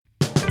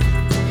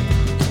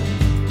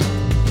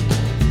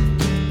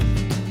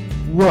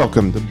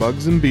Welcome to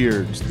Bugs and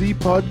Beards, the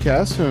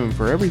podcast home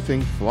for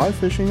everything fly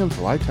fishing and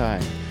fly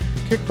tying.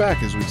 Kick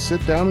back as we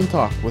sit down and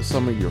talk with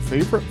some of your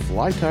favorite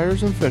fly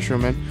tyers and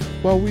fishermen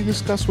while we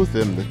discuss with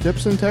them the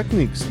tips and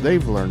techniques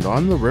they've learned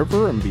on the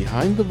river and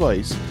behind the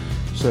vise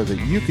so that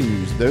you can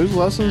use those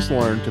lessons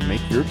learned to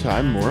make your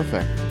time more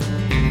effective.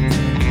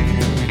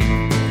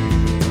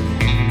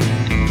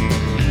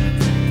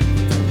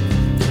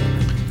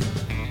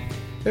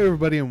 Hey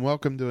everybody, and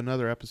welcome to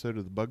another episode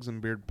of the Bugs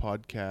and Beard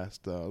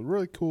podcast. A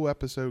really cool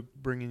episode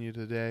bringing you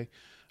today.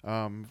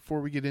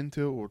 Before we get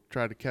into it, we'll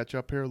try to catch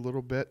up here a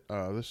little bit.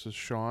 This is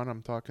Sean,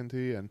 I'm talking to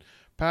you. And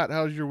Pat,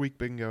 how's your week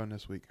been going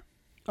this week?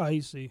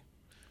 Icy.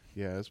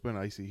 Yeah, it's been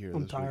icy here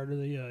I'm this tired week.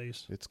 of the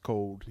ice. It's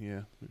cold,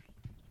 yeah.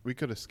 We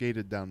could have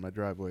skated down my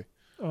driveway.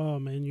 Oh,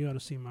 man, you got to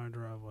see my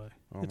driveway.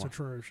 Oh, It's my.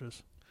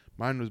 atrocious.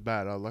 Mine was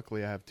bad.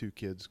 Luckily, I have two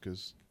kids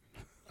because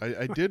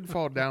I did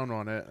fall down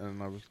on it,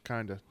 and I was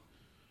kind of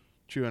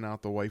chewing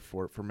out the wife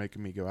for it for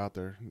making me go out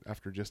there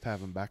after just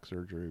having back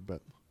surgery,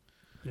 but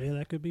Yeah,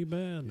 that could be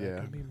bad. That yeah,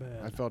 could be bad.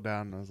 I fell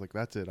down and I was like,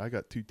 that's it. I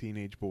got two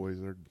teenage boys.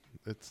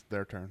 It's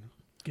their turn.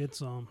 Get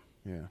some.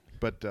 Yeah.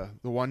 But the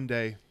one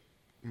day,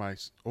 my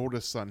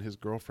oldest son, his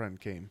girlfriend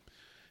came,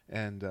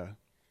 and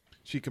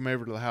she came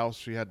over to the house.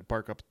 She had to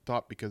park up the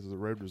top because the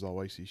road was all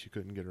icy. She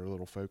couldn't get her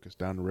little Focus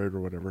down the road or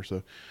whatever.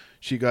 So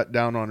she got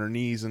down on her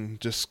knees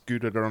and just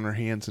scooted on her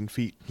hands and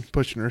feet,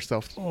 pushing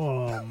herself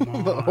Oh, the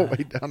whole my.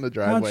 way down the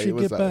driveway. How'd she It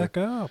was get that back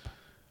up?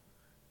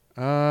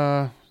 way.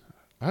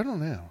 I don't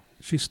know.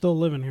 She's still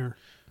living here.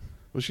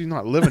 Well, she's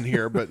not living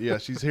here, but yeah,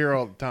 she's here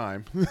all the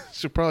time.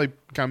 She'll probably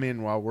come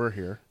in while we're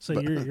here. So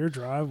But, your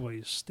driveway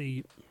is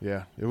steep.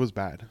 yeah, it was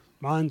bad.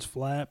 Mine's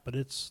flat, but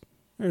there's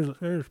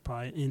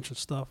probably an inch of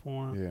stuff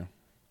on it.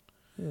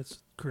 Yeah. It's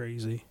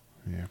crazy.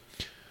 Yeah.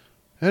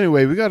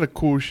 Anyway, we got a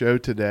cool show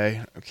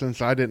today.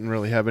 Since I didn't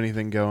really have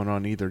anything going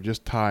on either,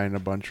 just tying a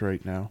bunch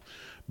right now.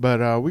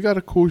 But we got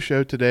a cool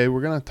show today.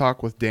 We're going to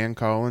talk with Dan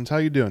Collins. How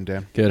you doing,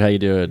 Dan? Good. How you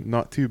doing?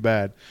 Not too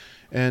bad.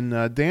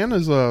 And Dan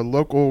is a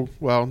local,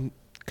 well,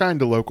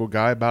 kind of local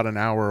guy, about an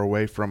hour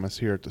away from us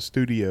here at the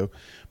studio.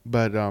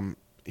 But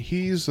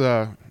he's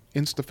a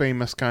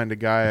Insta-famous kind of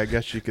guy, I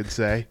guess you could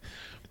say.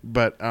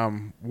 But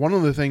one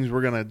of the things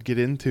we're going to get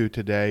into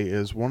today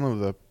is one of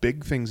the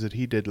big things that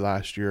he did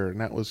last year, and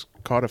that was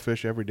caught a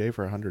fish every day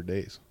for 100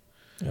 days.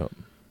 Yep.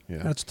 Yeah,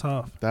 That's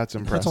tough. that's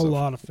impressive. That's a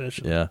lot of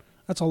fishing. Yeah.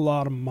 That's a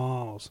lot of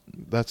miles.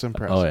 That's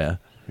impressive. Oh yeah.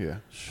 Yeah.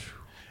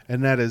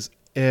 And that is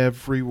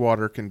every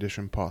water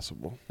condition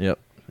possible. Yep.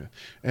 Yeah.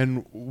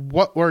 And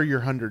what were your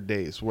 100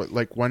 days?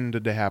 When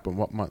did they happen?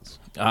 What months?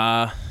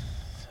 I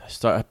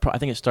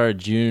think it started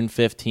June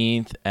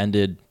 15th,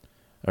 ended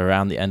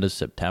around the end of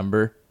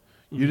September.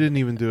 You didn't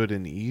even do it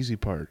in the easy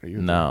part.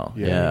 No.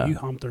 Yeah. Yeah. You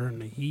humped her in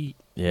the heat.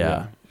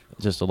 Yeah.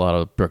 Just a lot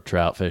of brook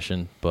trout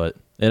fishing, but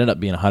it ended up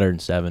being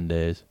 107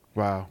 days.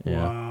 Wow.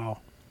 Yeah. Wow.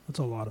 That's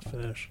a lot of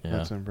fish. Yeah.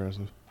 That's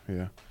impressive.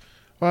 Yeah.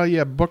 Well,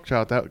 yeah, brook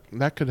trout,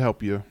 that could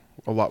help you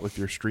a lot with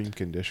your stream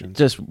conditions.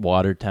 Just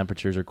water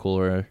temperatures are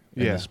cooler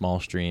in Yeah. the small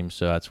streams,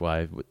 so that's why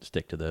I would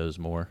stick to those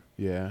more.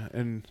 Yeah,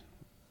 and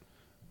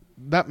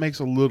that makes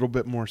a little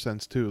bit more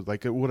sense too.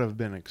 Like, it would have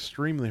been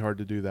extremely hard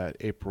to do that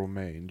April,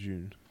 May, and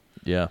June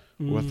Yeah.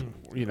 with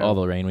All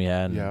the rain we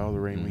had. yeah, all the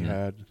rain we Mhm.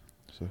 had.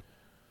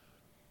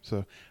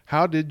 So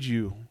how did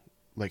you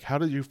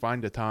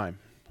find a time?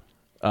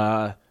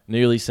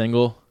 Nearly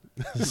single.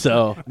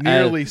 So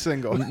Nearly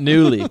single.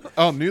 newly.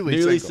 Oh,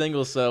 newly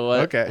single. So what?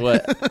 Okay.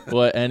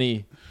 what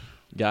any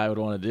guy would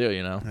want to do,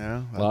 you know?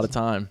 Yeah, A lot of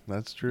time.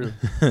 That's true.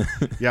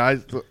 Yeah,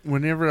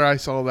 whenever I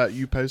saw that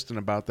you posting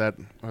about that,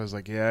 I was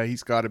like, yeah,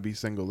 he's got to be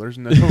single. There's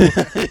no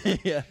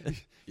Yeah.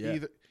 Yeah.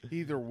 he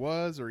either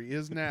was or he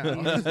is now.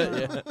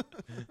 Yeah.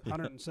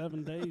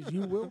 107 days,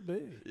 you will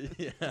be.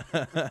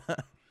 Yeah.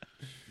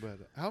 But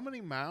how many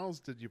miles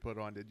did you put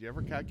on? Did you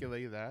ever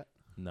calculate that?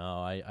 No,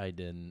 I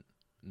didn't.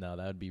 No,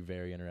 that would be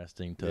very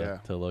interesting Yeah.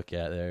 to look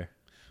at there.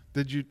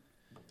 Did you?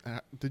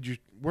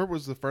 Where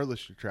was the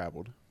furthest you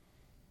traveled?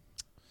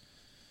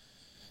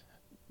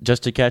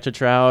 Just to catch a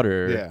trout,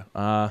 or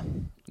Yeah.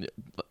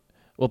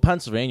 Well,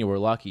 Pennsylvania, we're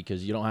lucky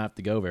because you don't have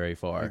to go very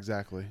far.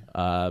 Exactly.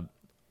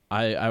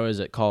 I was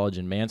at college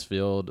in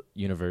Mansfield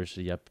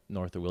University up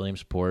north of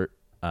Williamsport,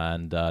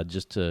 and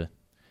just the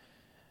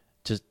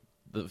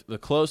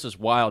closest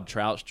wild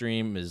trout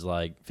stream is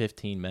like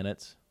 15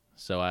 minutes,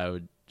 so I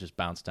would just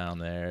bounce down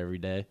there every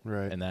day,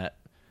 Right. and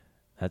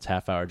that's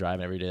half-hour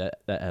driving every day.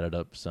 That added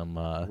up some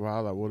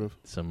Wow, that would have.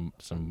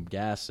 some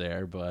gas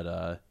there,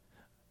 but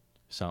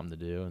something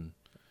to do. And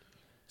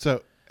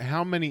So,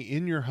 how many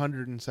in your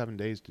 107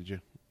 days did you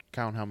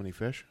count? How many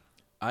fish?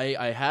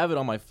 I have it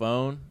on my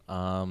phone.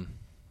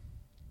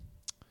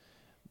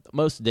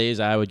 Most days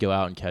I would go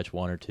out and catch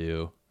one or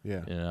two.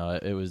 Yeah. You know,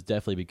 it was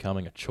definitely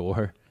becoming a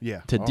chore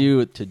Yeah. to Oh,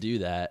 do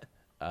that.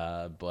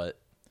 But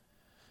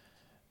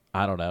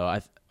I don't know.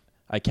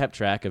 I kept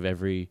track of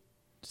every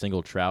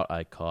single trout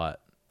I caught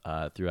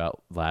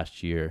throughout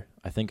last year.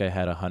 I think I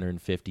had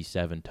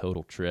 157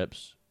 total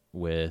trips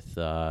with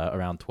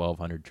around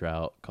 1,200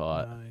 trout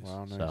caught. Nice.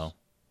 Wow, nice. So,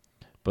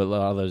 but a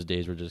lot of those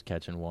days were just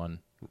catching one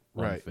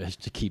one Right. fish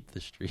to keep the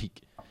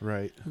streak.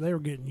 Right. They were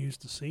getting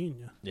used to seeing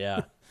you.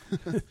 Yeah,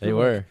 they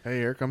were. Hey,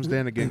 here comes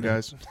Dan again,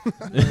 guys.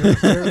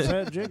 There's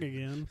that jig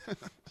again.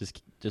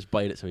 Just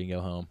bite it so we can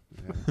go home.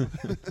 Yeah.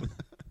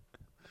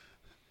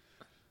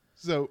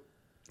 So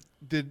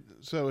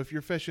if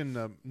you're fishing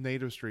the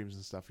native streams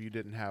and stuff, you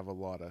didn't have a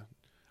lot of.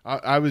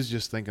 I was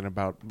just thinking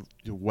about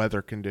the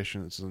weather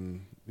conditions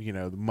and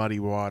the muddy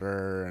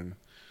water and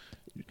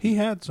He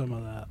had some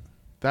of that.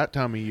 that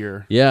time of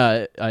year.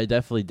 Yeah, I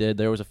definitely did.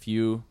 There was a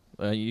few.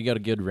 You got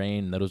a good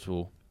rain, those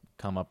will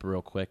come up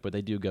real quick, but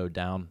they do go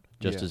down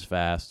just Yeah. as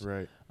fast.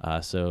 Right.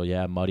 So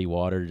yeah, muddy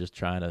water. Just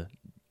trying to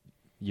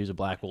use a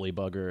black woolly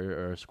bugger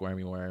or a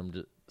squirmy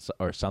worm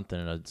or something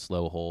in a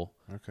slow hole.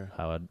 Okay.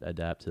 How I'd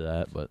adapt to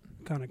that, but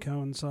Kind of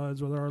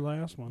coincides with our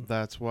last one.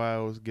 That's why I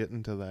was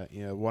getting to that.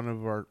 One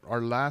of our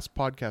last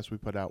podcast we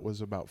put out was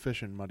about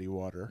fishing muddy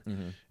water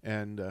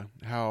and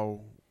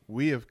how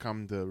we have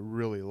come to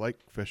really like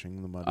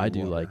fishing the muddy water. I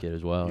do like it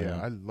as well. Yeah,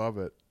 Yeah, I love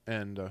it.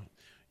 And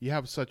you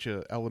have such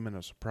a element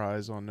of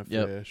surprise on the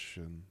Yep. fish,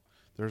 and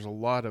there's a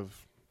lot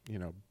of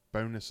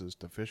bonuses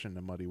to fishing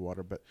the muddy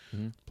water. But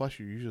plus,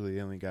 you're usually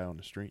the only guy on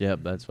the stream. Yep,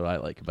 that's what I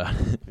like about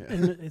it. Yeah,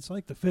 And it's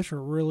like the fish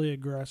are really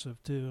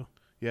aggressive too.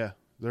 yeah,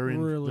 they're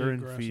in Really feed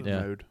aggressive. Yeah.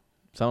 mode.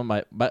 Some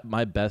of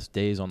my best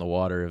days on the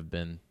water have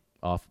been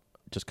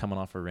just coming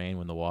off of rain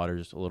when the water's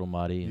just a little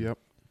muddy. Yep,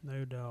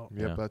 No doubt.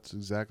 yep, Yeah. that's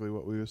exactly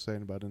what we were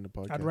saying about in the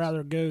podcast. I'd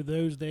rather go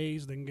those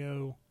days than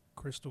go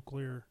crystal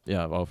clear.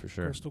 Yeah, oh for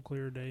sure. Crystal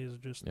clear days are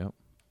just Yep.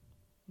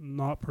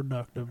 not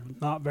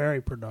productive, not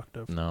very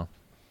productive. No.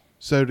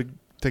 So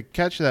to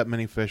catch that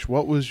many fish,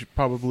 what was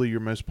probably your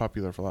most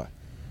popular fly?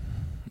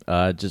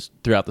 Just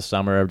throughout the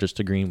summer, just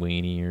a green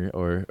weenie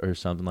or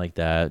something like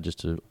that.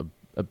 Just a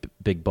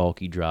big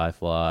bulky dry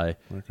fly,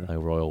 Okay. like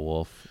Royal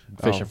Wolf.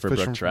 Fishing for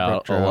brook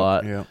trout a trout,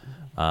 lot.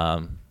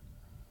 Yeah.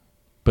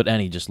 But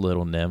any just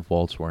little nymph,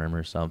 waltz worm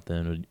or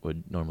something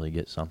would normally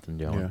get something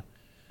going. Yeah.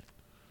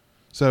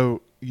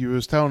 So you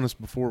was telling us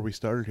before we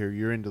started here,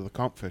 you're into the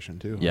comp fishing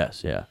too. Huh?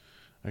 Yes, yeah.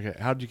 Okay.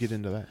 How'd you get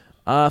into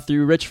that?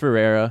 Through Rich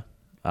Ferreira.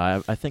 I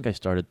think I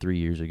started 3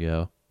 years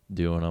ago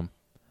doing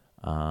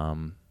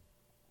them.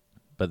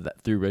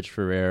 But through Rich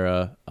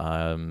Ferreira,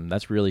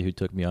 that's really who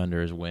took me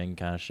under his wing,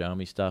 kind of showing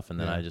me stuff, and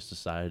then Yeah. I just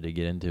decided to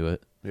get into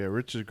it. Yeah,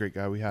 Rich is a great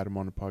guy. We had him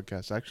on the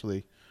podcast.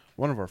 Actually,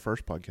 one of our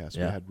first podcasts,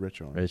 we Yeah. had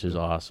Rich on. Rich is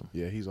awesome.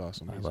 Yeah, he's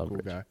awesome. I He's a love cool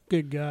Rich. guy.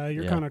 Good guy.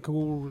 You're Yeah. kind of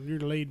cool. You're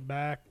laid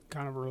back,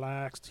 kind of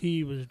relaxed.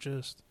 He was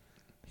so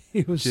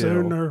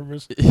Chill.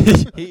 nervous.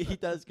 he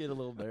does get a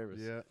little nervous.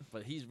 Yeah.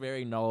 But he's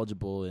very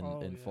knowledgeable in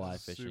Oh, yeah. fly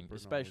fishing, Super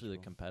especially the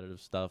knowledgeable.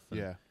 competitive stuff and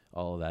Yeah.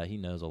 all of that. He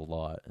knows a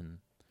lot. And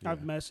Yeah.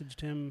 I've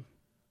messaged him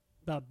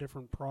about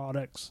different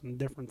products and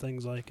different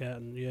things like that,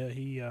 and yeah,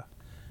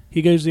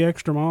 he goes the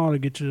extra mile to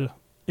get you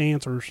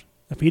answers.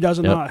 If he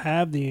doesn't Yep. not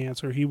have the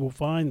answer, he will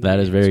find. that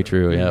the is very answer.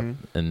 true. Yep. Mhm.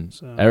 And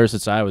So- ever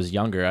since I was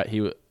younger,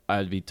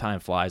 I'd be tying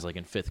flies like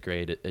in 5th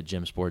grade at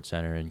Jim Sports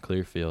Center in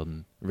Clearfield,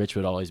 and Rich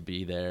would always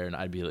be there, and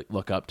I'd be like,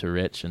 look up to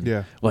Rich and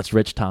Yeah. what's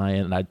Rich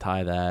tying, and I'd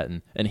tie that,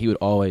 and he would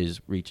always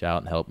reach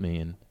out and help me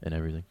and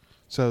everything.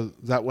 So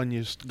is that when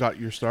you got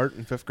your start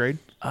in 5th grade?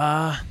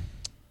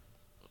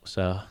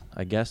 So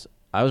I guess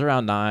I was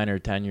around 9 or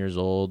 10 years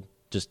old,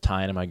 just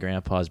tying in my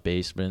grandpa's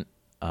basement.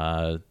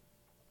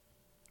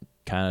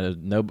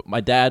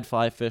 My dad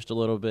fly fished a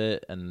little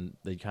bit, and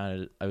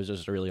I was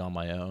just really on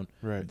my own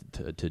Right.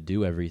 to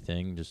do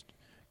everything. Just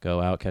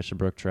go out, catch the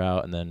brook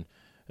trout, and then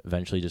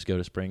eventually just go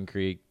to Spring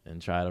Creek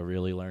and try to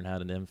really learn how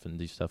to nymph and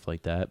do stuff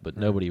like that. But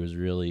Right. nobody was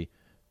really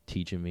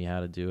teaching me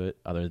how to do it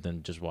other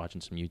than just watching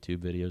some YouTube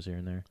videos here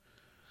and there.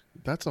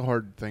 That's a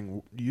hard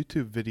thing.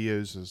 YouTube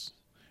videos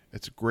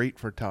it's great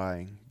for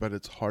tying, but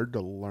it's hard to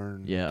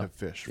learn Yeah. to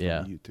fish from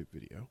Yeah. a YouTube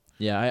video.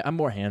 Yeah, I'm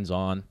more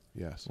hands-on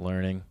Yes.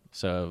 learning.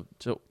 So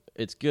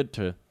it's good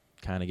to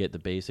kind of get the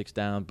basics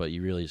down, but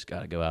you really just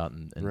got to go out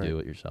and Right. do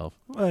it yourself.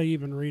 Well,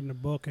 even reading a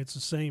book, it's the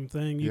same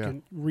thing. You Yeah.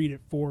 can read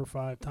it 4 or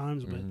 5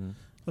 times, but Mhm.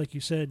 like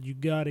you said, you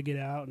got to get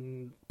out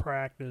and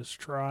practice,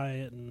 try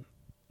it, and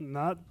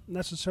not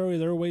necessarily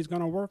they're always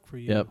going to work for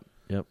you.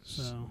 Yep.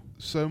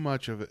 So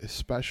Much of it,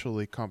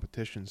 especially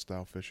competition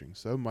style fishing,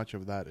 so much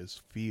of that is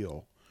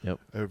feel Yep.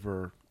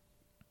 over.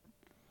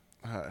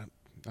 I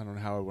don't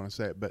know how I want to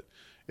say it, but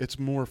it's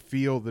more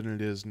feel than it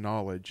is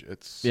knowledge.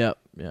 It's Yep.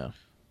 Yeah.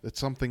 It's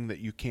something that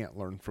you can't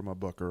learn from a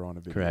book or on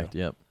a video. Correct.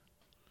 Yep.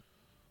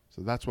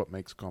 So that's what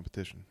makes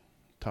competition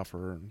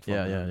tougher and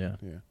Yeah, funner.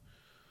 yeah.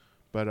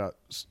 But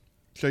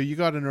so you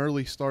got an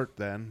early start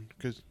then,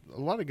 because a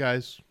lot of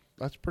guys,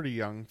 that's pretty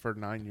young for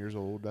 9 years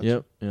old. That's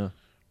Yep. Yeah.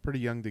 pretty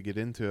young to get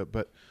into it.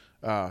 But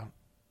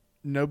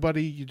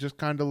nobody, you just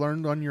kind of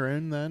learned on your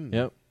own then.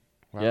 Yep.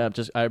 Wow. Yeah.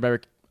 I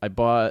remember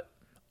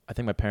I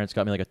think my parents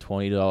got me like a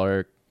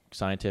 $20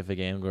 Scientific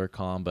Angler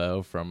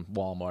combo from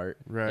Walmart.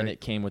 Right. And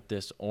it came with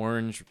this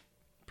orange,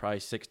 probably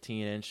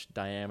 16-inch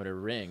diameter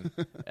ring.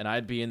 And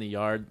I'd be in the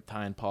yard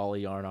tying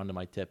poly yarn onto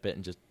my tippet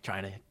and just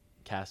trying to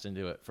cast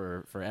into it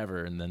for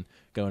forever, and then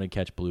going to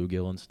catch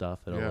bluegill and stuff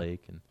at Yeah. a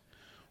lake. And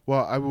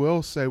Well, I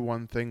will say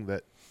one thing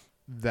that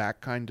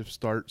that kind of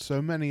start.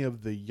 So many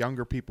of the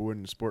younger people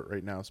in the sport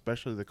right now,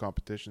 especially the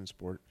competition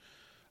sport,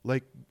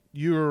 like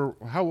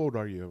how old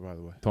are you, by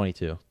the way?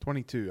 22.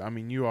 22. I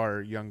mean, you are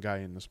a young guy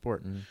in the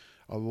sport. Mhm.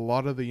 A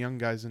lot of the young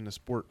guys in the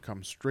sport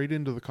come straight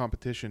into the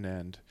competition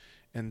end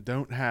and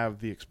don't have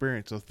the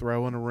experience of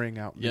throwing a ring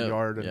out in the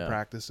yard and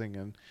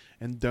practicing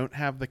and don't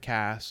have the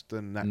cast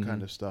and that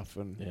kind of stuff.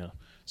 And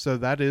so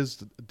that is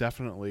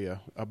definitely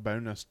a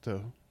bonus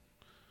to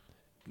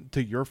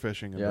your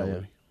fishing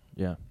ability.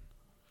 Yeah.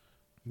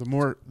 The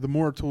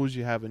more tools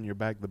you have in your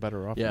bag, the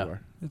better off you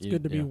are. It's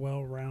good to be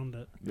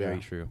well-rounded. Very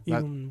true.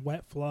 Even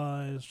wet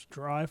flies,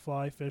 dry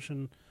fly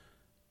fishing.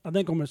 I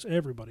think almost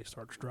everybody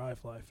starts dry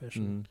fly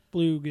fishing.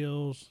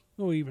 Bluegills,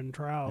 or even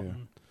trout. Yeah.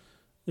 And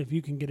if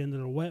you can get into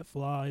the wet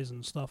flies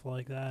and stuff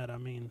like that, I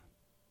mean,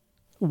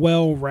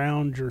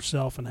 well-round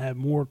yourself and have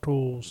more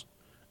tools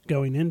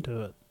going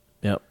into it.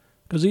 Yep.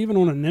 Because even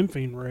on a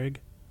nymphing rig,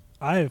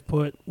 I have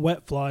put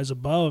wet flies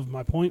above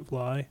my point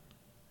fly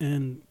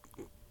and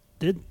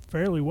did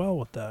fairly well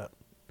with that.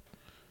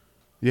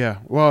 Yeah.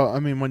 Well, I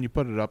mean, when you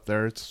put it up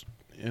there, it's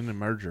in a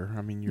merger.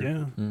 I mean,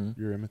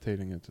 you're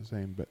imitating it the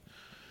same. But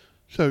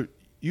so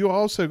you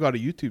also got a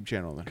YouTube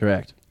channel then?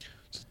 Correct.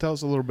 So tell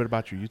us a little bit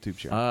about your YouTube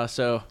channel.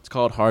 So it's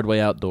called Hard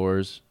Way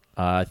Outdoors.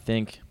 I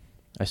think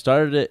I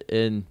started it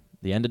in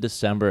the end of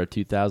December of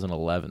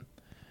 2011.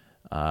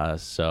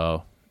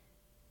 So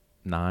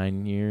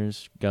 9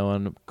 years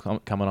coming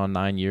on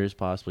 9 years,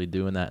 possibly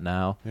doing that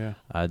now. Yeah.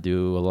 I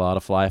do a lot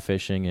of fly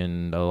fishing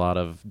and a lot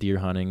of deer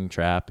hunting,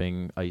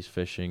 trapping, ice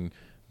fishing,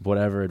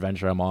 whatever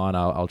adventure I'm on,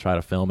 I'll try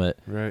to film it.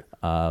 Right.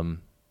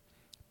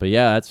 But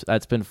yeah,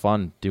 that's been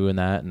fun doing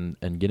that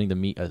and getting to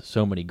meet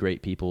so many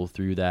great people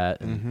through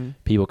that. And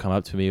people come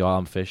up to me while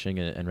I'm fishing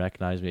and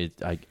recognize me.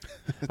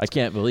 I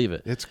can't believe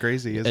it. It's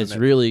crazy, isn't it? It's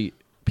really,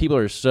 people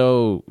are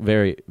so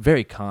very,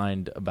 very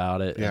kind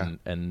about it. Yeah.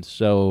 And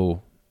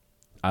so,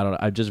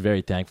 I'm just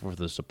very thankful for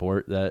the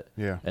support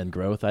and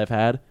growth I've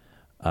had.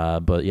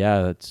 But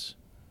yeah, that's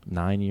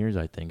 9 years,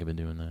 I think, I've been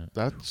doing that.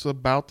 That's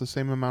about the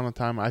same amount of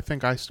time. I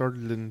think I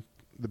started in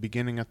the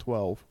beginning of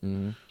 12.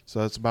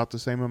 So it's about the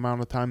same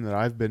amount of time that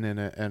I've been in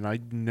it. And I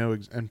know,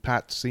 and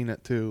Pat's seen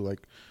it too.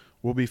 Like,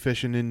 we'll be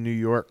fishing in New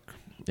York,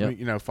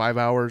 5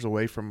 hours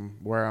away from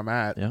where I'm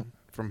at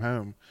from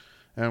home.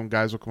 And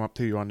guys will come up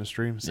to you on the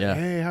stream and say,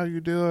 hey, how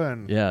you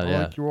doing?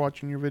 Like you're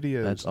watching your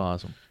videos. That's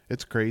awesome.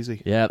 It's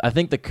crazy. Yeah, I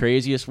think the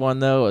craziest one,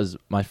 though, is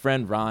my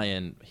friend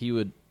Ryan.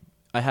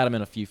 I had him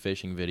in a few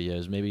fishing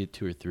videos, maybe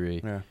 2 or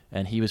 3. Yeah.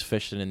 And he was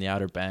fishing in the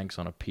Outer Banks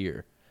on a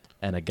pier.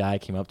 And a guy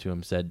came up to him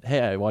and said, hey,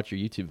 I watch your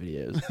YouTube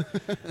videos,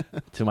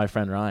 to my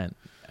friend Ryan.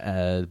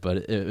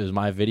 But it was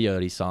my video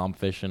that he saw him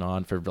fishing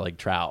on for, like,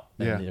 trout.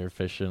 And they were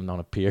fishing on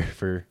a pier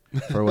for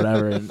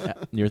whatever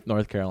near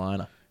North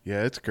Carolina.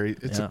 Yeah, it's great.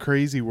 It's a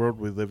crazy world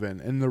we live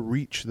in, and the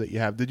reach that you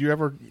have. Did you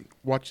ever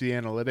watch the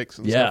analytics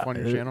and stuff on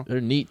your channel? They're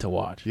neat to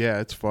watch. Yeah,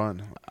 it's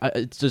fun.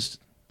 It's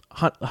just,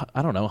 I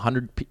don't know,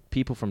 100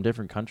 people from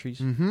different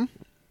countries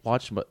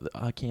watch, but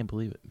I can't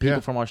believe it.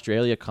 People from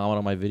Australia comment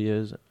on my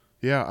videos.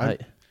 Yeah,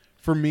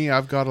 for me,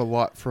 I've got a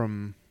lot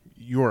from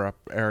Europe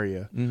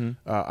area,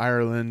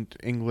 Ireland,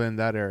 England,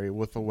 that area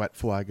with the wet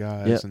fly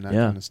guys and that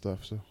kind of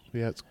stuff. So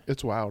yeah,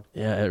 it's wild.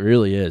 Yeah, it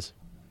really is.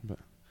 But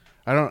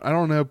I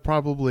don't know.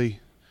 Probably,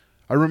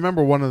 I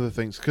remember one of the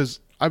things because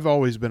I've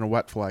always been a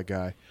wet fly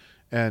guy,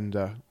 and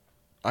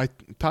I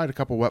tied a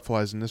couple wet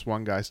flies, and this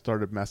one guy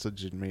started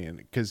messaging me, and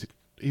because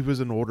he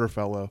was an older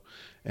fellow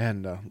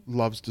and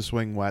loves to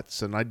swing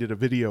wets, and I did a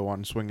video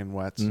on swinging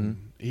wets,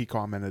 and he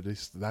commented,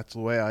 that's the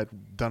way I'd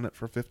done it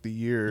for 50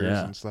 years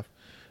and stuff.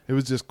 It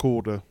was just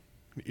cool to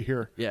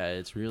hear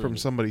it's really from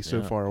somebody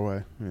so far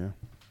away. Yeah.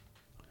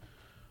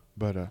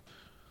 But how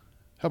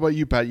about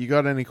you, Pat? You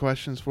got any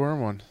questions for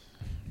him on?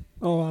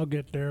 Oh, I'll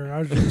get there. I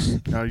was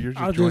just, you're just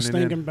I was just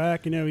thinking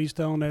back, he's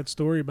telling that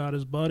story about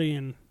his buddy,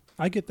 and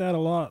I get that a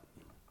lot.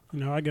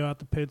 I go out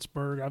to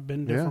Pittsburgh. I've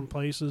been different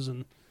places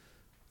and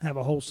have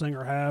a whole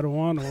singer hat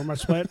on or my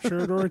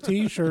sweatshirt or a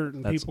T-shirt,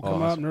 and people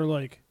come up and they're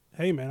like,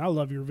 hey, man, I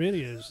love your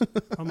videos.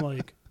 I'm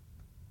like,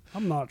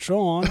 I'm not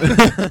Sean.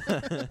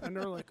 And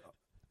they're like,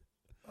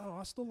 oh,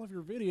 I still love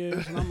your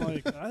videos. And I'm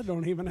like, I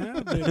don't even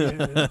have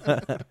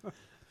videos.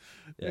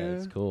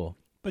 It's cool.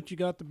 But you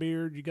got the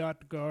beard, you got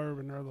the garb,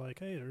 and they're like,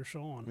 hey, there's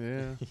Sean.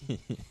 Yeah.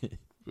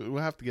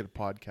 We'll have to get a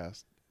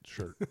podcast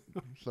shirt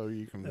so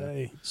you can.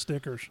 Hey,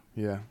 stickers.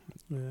 Yeah.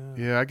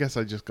 Yeah, I guess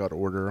I just got to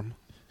order them.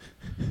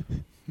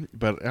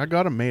 But I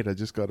got them made. I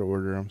just got to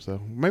order them.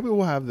 So maybe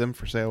we'll have them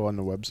for sale on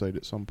the website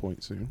at some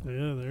point soon.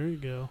 Yeah, there you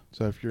go.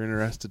 So if you're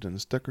interested in a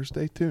sticker,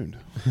 stay tuned.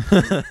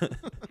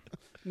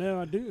 No,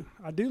 I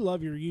do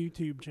love your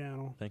YouTube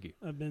channel. Thank you.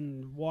 I've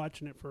been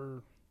watching it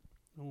for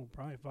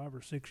probably 5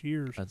 or 6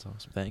 years. That's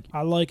awesome. Thank you.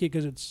 I like it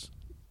because it's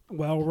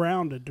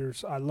well-rounded.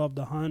 I love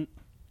to hunt.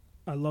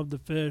 I love to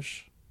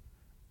fish,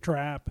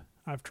 trap.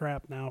 I've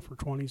trapped now for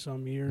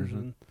 20-some years,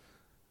 and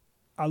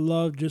I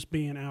love just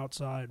being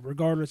outside,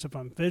 regardless if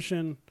I'm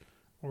fishing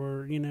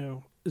or,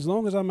 as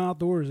long as I'm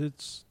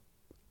outdoors,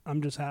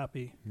 I'm just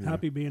happy. Yeah.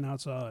 Happy being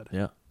outside.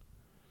 Yeah.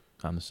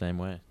 I'm the same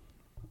way.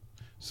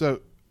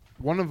 So,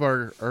 one of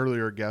our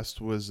earlier guests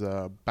was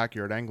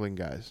Backyard Angling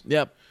Guys,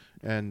 Yep.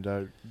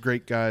 and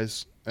great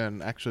guys.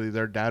 And actually,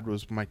 their dad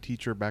was my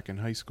teacher back in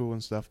high school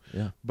and stuff.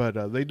 Yeah.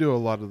 But they do a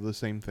lot of the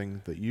same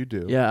thing that you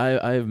do. Yeah,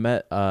 I've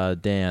met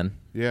Dan.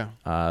 Yeah.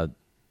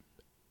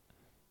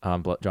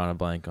 I'm drawing a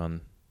blank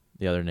on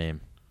the other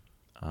name.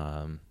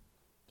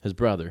 His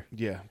brother.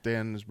 Yeah,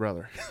 Dan, his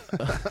brother.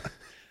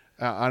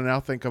 And I'll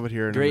think of it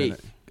here in a Great,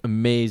 minute.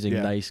 amazing,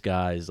 Yeah. nice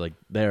guys. Like,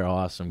 they're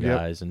awesome Yep.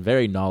 guys and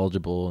very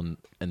knowledgeable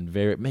and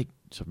very make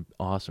some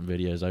awesome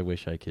videos. I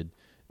wish I could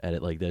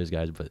edit like those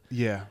guys, but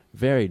Yeah.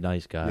 very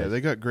nice guys. Yeah,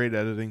 they got great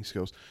editing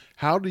skills.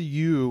 How hard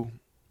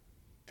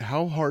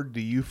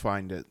do you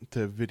find it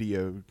to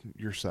video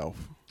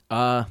yourself?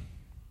 Yeah,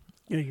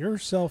 you're a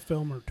self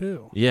filmer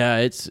too. Yeah,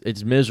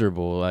 it's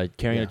miserable. Like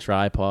carrying Yeah. a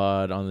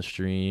tripod on the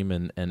stream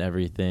and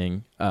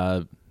everything.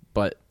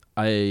 But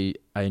I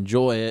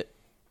enjoy it.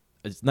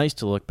 It's nice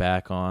to look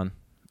back on.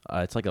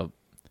 It's like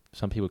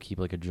some people keep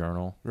like a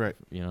journal. Right.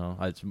 You know,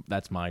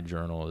 that's my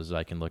journal. Is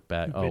I can look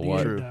back. A Oh, video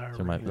what? True. diary.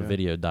 So my Yeah.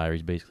 video diary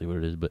is basically what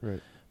it is.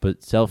 Right.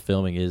 But self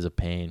filming is a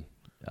pain.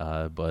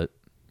 But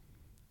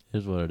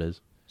here's what it is.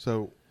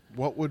 So,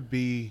 what would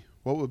be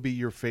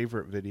your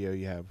favorite video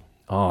you have?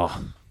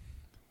 Oh,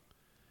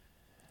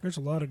 There's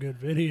a lot of good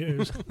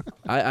videos.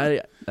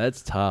 I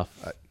that's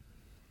tough.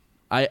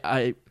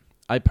 I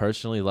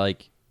personally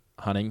like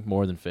hunting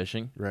more than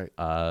fishing. Right.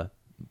 A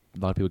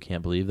lot of people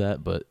can't believe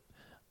that, but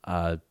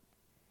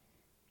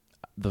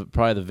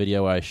probably the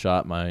video where I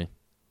shot my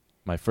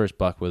first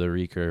buck with a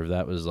recurve,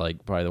 that was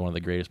like probably one of the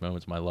greatest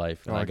moments of my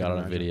life. And Oh, I I got can on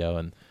a imagine. video,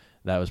 and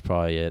that was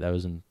probably it. That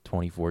was in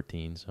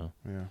 2014. So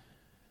Yeah.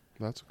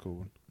 That's a cool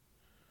one.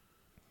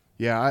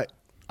 Yeah,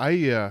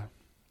 I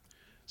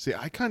see.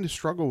 I kind of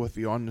struggle with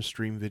the on the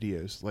stream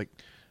videos. Like,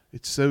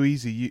 it's so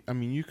easy.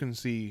 You can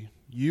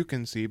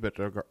see, but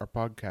our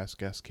podcast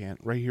guests can't.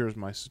 Right here is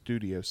my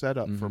studio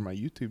setup for Mhm. my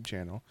YouTube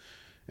channel,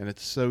 and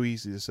it's so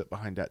easy to sit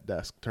behind that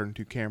desk, turn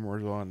 2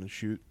 cameras on, and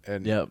shoot,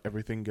 and Yep.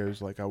 everything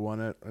goes like I want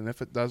it. And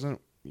if it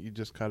doesn't, you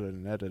just cut it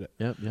and edit it.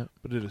 yep.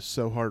 But it is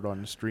so hard on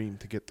the stream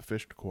to get the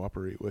fish to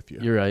cooperate with you.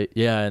 You're right.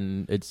 Yeah,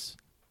 and it's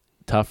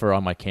tougher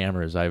on my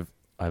cameras. I've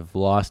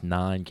lost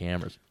 9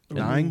 cameras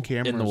 9 Ooh.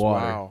 cameras in the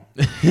water. Wow.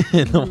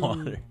 in the Ooh,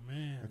 water.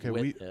 man.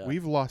 Okay, Yeah.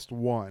 we've lost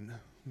 1.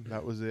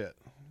 That was it.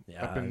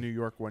 Yeah, Up in New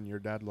York, when your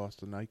dad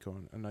lost a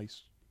Nikon, a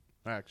nice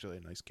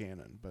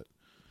Canon, but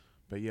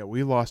yeah,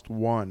 we lost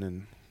 1,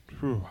 and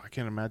whew, I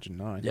can't imagine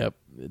 9. Yep.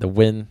 The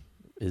wind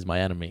is my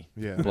enemy.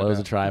 Yeah. Blows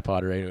Yeah. the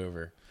tripod right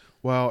over.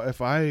 Well,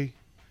 if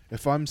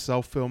I'm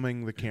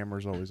self-filming, the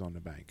camera's always on the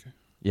bank.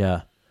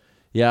 Yeah.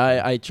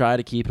 Yeah, I try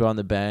to keep it on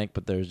the bank,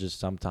 but there's just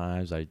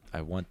sometimes I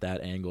want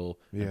that angle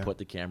Yeah. and put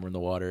the camera in the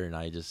water, and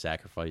I just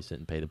sacrifice it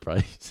and pay the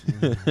price.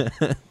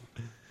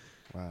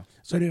 Wow.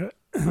 So,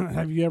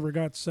 have you ever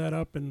got set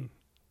up and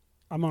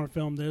I'm going to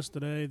film this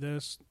today,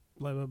 this,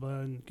 blah, blah, blah,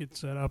 and get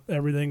set up,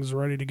 everything's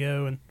ready to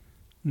go, and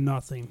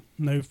nothing,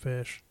 no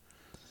fish.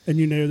 And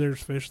you know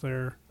there's fish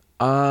there.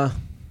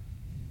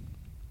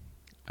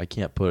 I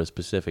can't put a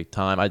specific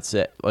time. I'd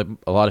say like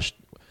a lot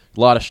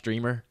of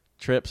streamer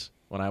trips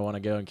when I want to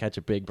go and catch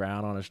a big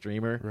brown on a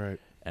streamer, Right.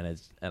 and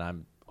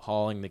I'm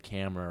hauling the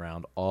camera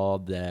around all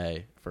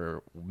day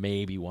for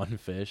maybe one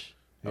fish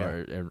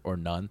or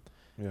none.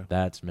 Yeah.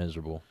 That's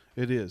miserable.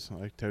 It is.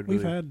 I totally.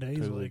 We've had days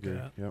totally like agree.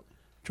 that. Yep.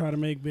 Try to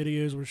make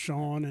videos with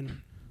Sean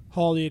and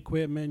haul the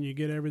equipment, you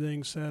get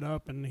everything set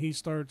up, and he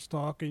starts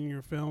talking,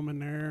 you're filming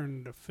there,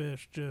 and the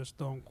fish just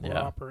don't Yeah.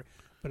 cooperate.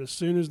 But as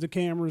soon as the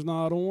camera's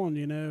not on,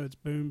 it's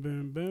boom,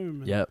 boom,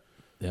 boom. And, Yep.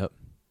 You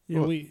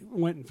know, we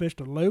went and fished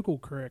a local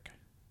creek,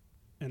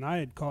 and I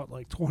had caught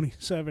like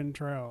 27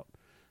 trout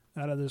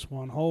out of this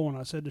one hole. And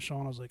I said to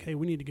Sean, I was like, hey,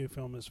 we need to go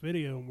film this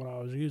video and what I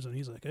was using.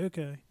 He's like,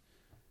 okay.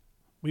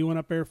 We went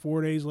up there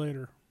 4 days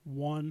later,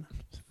 1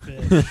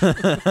 fish.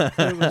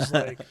 It was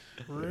like,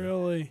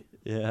 really?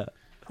 Yeah.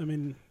 I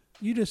mean,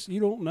 you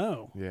don't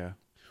know. Yeah.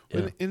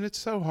 Yeah. And it's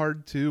so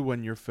hard too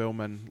when you're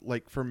filming.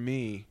 Like for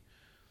me,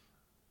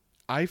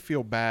 I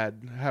feel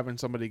bad having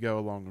somebody go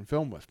along and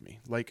film with me.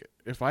 Like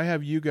if I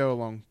have you go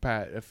along,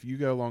 Pat, if you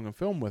go along and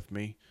film with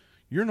me,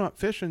 you're not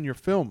fishing, you're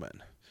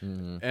filming.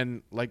 Mhm.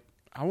 And like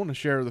I want to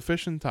share the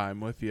fishing time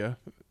with you.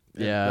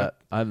 And Yeah,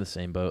 I'm the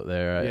same boat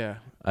there.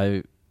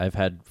 yeah. I've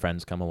had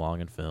friends come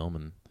along and film,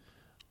 and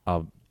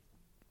I'll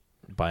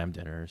buy them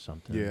dinner or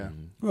something. Yeah.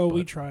 Well,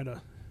 we but- try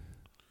to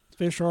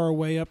fish our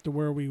way up to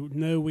where we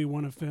know we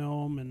want to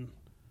film, and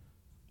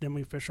then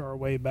we fish our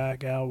way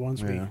back out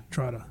once we Yeah.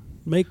 try to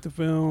make the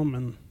film.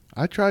 And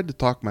I tried to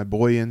talk my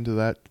boy into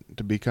that,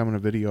 to becoming a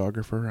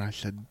videographer. I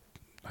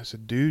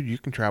said, dude, you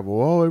can travel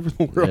all over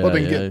the world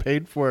and get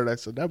paid for it. I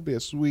said, that'd be a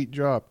sweet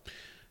job.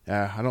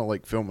 Yeah, I don't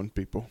like filming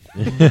people.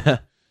 Yeah.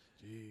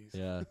 Jeez.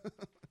 Yeah.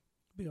 it'd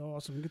be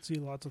awesome. You could see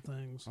lots of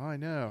things. I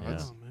know. Yeah.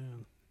 That's, Oh,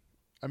 man.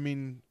 I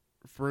mean,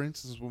 for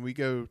instance, when we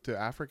go to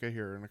Africa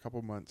here in a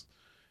couple months,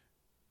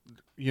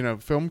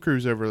 film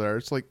crews over there,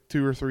 it's like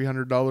 $200 or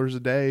 $300 a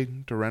day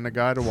to rent a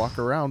guy to walk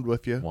around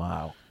with you.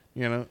 Wow.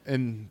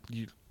 And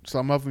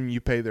some of them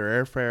you pay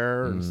their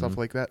airfare and stuff Mhm.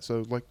 like that.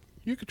 So like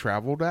You could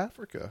travel to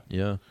Africa,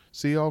 Yeah.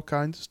 see all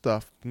kinds of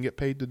stuff, and get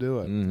paid to do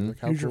it. Mhm. Like,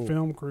 how Who's your cool.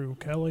 film crew,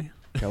 Kelly?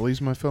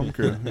 Kelly's my film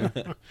crew.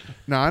 Yeah.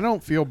 No, I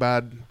don't feel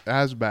bad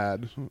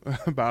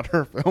about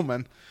her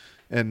filming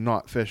and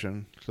not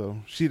fishing.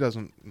 So she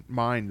doesn't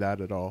mind that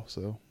at all.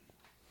 So,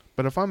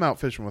 but if I'm out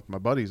fishing with my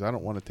buddies, I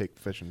don't want to take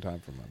fishing time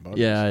from my buddies.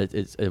 Yeah,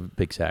 it's a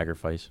big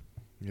sacrifice.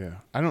 Yeah.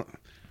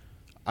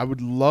 I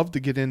would love to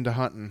get into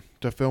hunting,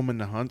 to film in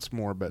the hunts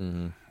more, but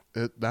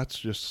that's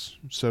just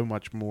so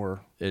much more.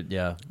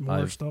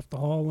 More stuff to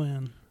haul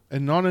in.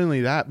 And not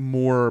only that,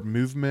 more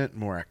movement,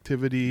 more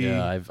activity.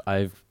 Yeah,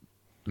 I've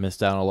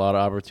missed out on a lot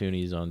of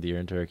opportunities on deer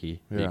and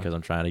turkey Yeah. because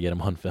I'm trying to get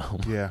them on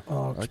film. Yeah.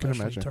 Oh, I can especially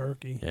imagine.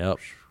 turkey. Yep,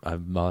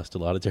 I've lost a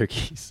lot of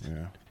turkeys.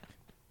 Yeah.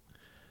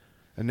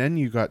 And then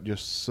you got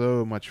just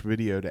so much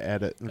video to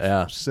edit and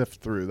Yeah.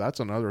 sift through. That's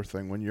another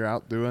thing when you're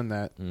out doing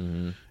that.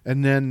 Mm-hmm.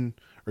 And then,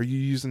 are you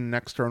using an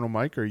external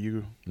mic or are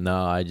you?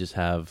 No, I just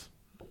have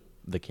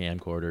the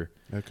camcorder.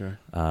 Okay.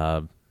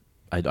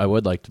 I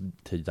would like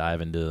to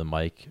dive into the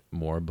mic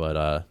more,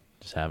 but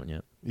just haven't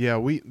yet.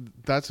 Yeah,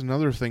 that's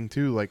another thing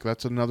too. Like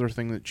that's another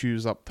thing that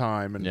chews up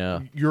time and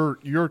Yeah.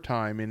 your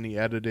time in the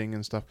editing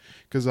and stuff.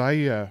 Because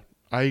I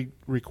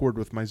record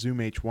with my Zoom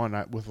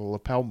H1 with a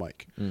lapel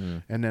mic,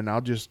 and then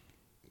I'll just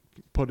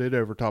put it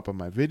over top of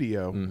my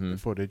video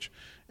footage.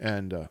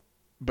 And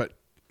but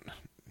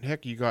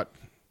heck, you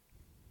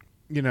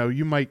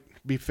might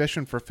be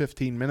fishing for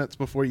 15 minutes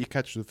before you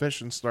catch the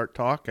fish and start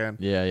talking.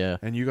 Yeah.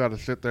 And you got to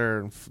sit there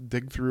and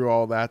dig through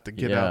all that to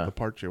get Yeah. out the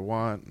parts you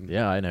want. And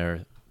Yeah, I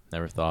never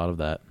thought of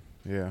that.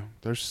 yeah,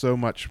 there's so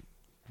much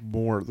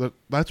more.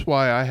 That's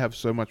why I have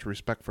so much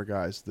respect for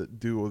guys that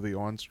do the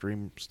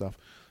on-stream stuff.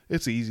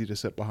 It's easy to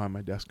sit behind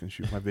my desk and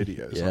shoot my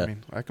videos. Yeah. I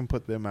mean, I can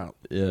put them out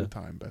all Yeah. the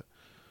time,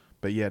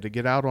 but yeah, to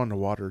get out on the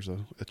water is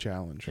a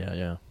challenge.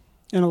 Yeah.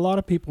 And a lot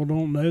of people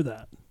don't know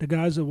that. The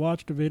guys that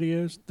watch the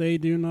videos, they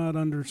do not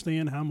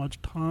understand how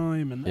much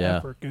time and Yeah.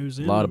 effort goes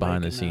A into lot of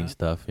behind the making scenes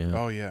that. stuff. Yeah.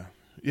 Oh yeah,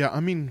 yeah. I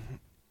mean,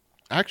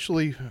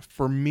 actually,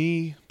 for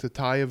me to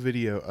tie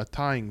a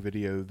tying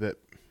video that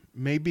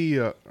may be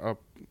a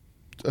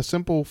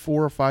simple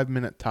 4 or 5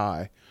 minute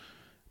tie,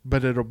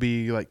 but it'll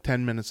be like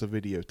 10 minutes of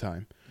video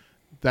time.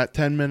 That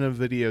 10-minute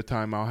video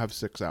time, I'll have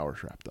 6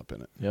 hours wrapped up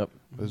in it. Yep.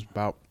 Is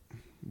about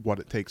what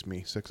it takes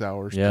me, 6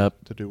 hours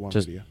Yep. to do one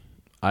Just- video.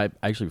 I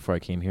actually, before I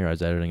came here, I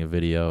was editing a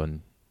video,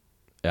 and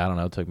I don't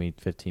know, it took me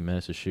 15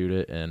 minutes to shoot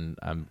it, and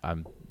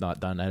I'm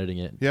not done editing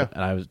it. Yeah.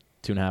 And I was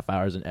 2.5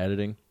 hours in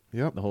editing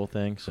Yep, the whole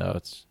thing, so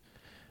it's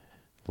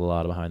a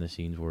lot of behind the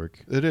scenes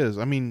work. it is.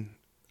 I mean,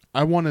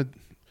 I wanted,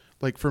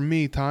 like for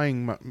me,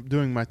 doing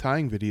my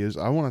tying videos,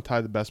 I want to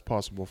tie the best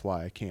possible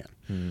fly I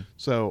can.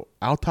 So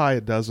I'll tie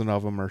a dozen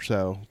of them or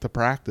so to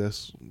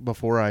practice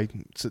before I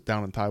sit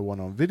down and tie one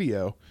on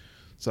video.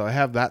 So I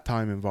have that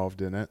time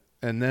involved in it.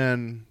 And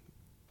then,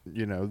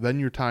 then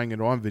you're tying it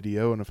on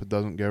video. And if it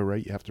doesn't go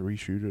right, you have to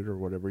reshoot it or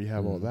whatever. You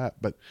have all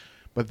that. But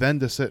then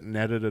to sit and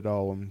edit it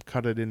all and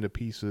cut it into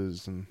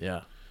pieces, and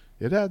Yeah.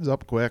 it adds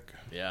up quick.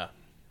 Yeah.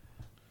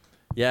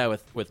 Yeah,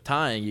 with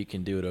tying you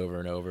can do it over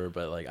and over,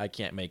 but like I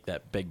can't make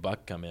that big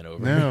buck come in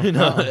over. No,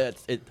 No, no.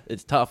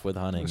 it's tough with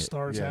hunting. The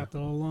stars Yeah. have to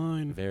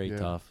align. Very Yeah.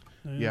 tough.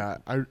 Yeah,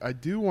 I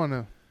do want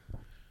to.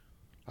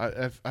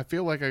 I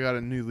feel like I got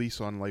a new lease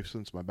on life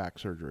since my back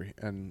surgery,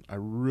 and I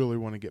really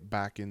want to get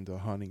back into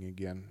hunting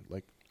again.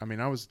 Like, I mean,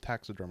 I was a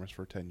taxidermist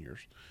for 10 years,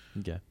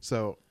 Okay.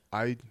 so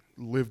I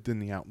lived in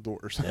the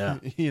outdoors.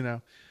 Yeah.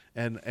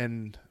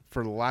 And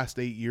for the last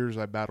 8 years,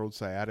 I battled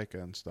sciatica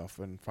and stuff,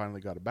 and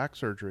finally got a back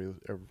surgery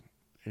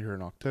here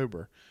in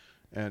October.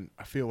 And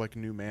I feel like a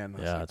new man. I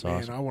was Yeah, like, that's man,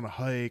 awesome. I want to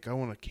hike, I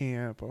want to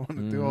camp, I want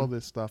to do all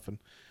this stuff, and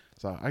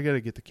so I got to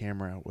get the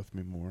camera out with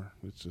me more.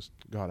 It's just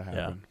got to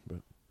happen. But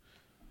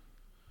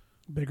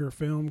Bigger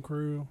film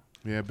crew,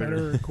 yeah,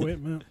 better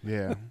equipment.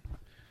 Yeah.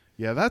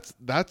 Yeah, that's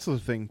the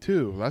thing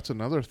too. That's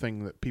another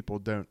thing that people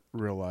don't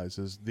realize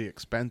is the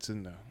expense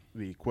in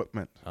the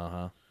equipment.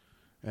 Uh-huh.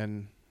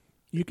 And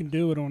You can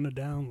do it on the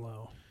down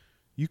low.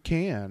 you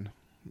can,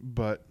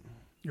 but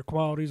Your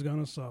quality's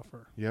going to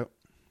suffer. yep.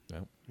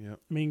 Yep. Yep.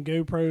 I mean,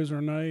 GoPros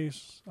are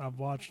nice. I've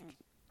watched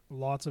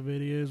lots of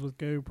videos with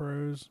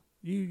GoPros.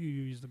 You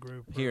use the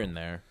GoPro. Here and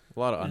there. A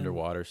lot of Yeah.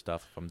 underwater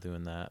stuff if I'm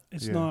doing that.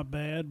 It's Yeah. not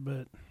bad,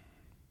 but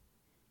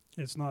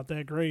it's not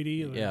that great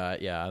either.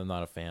 Yeah, I'm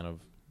not a fan of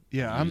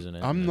Yeah, using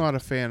it, I'm yeah. not a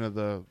fan of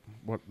the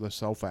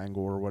self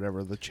angle or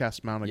whatever, the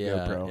chest mounted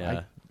GoPro.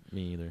 Yeah,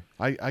 me either.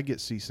 I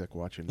get seasick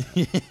watching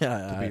that,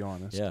 Yeah, to be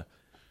honest. Yeah.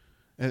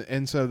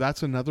 And so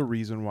that's another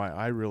reason why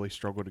I really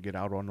struggle to get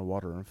out on the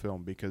water and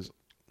film, because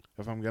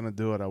if I'm going to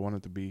do it, I want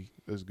it to be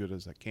as good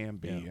as it can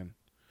be. Yeah. And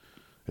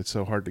it's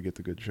so hard to get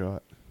the good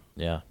shot.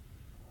 Yeah.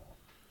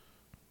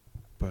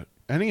 But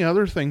any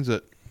other things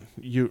that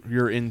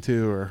you're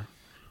into, or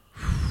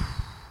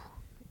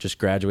Just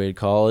graduated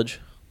college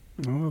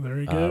Oh, there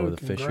you go. with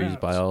a fisheries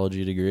Congrats.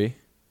 biology degree.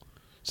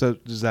 so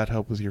does that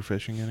help with your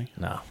fishing any?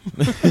 No.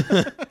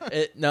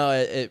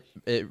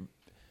 It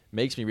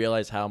makes me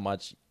realize how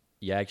much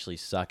you actually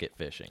suck at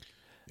fishing.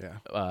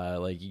 Yeah.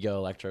 Like you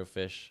go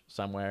electrofish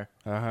somewhere.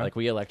 Uh-huh. Like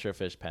we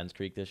electrofish Penns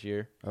Creek this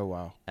year, Oh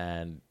wow.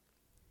 and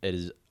it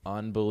is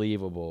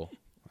unbelievable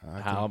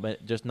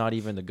just not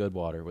even the good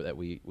water that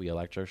we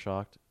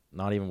electroshocked.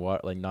 Not even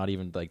water, not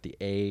even the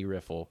A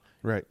riffle.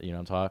 Right. You know what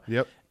I'm talking?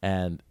 Yep.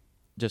 And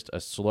just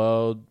a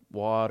slow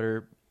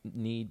water,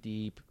 knee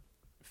deep,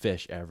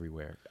 fish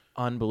everywhere.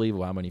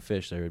 Unbelievable how many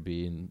fish there would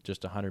be in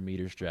just a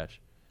 100-meter stretch.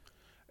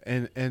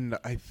 And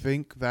I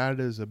think that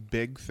is a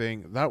big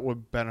thing that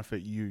would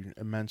benefit you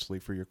immensely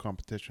for your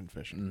competition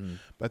fishing. Mm-hmm.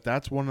 But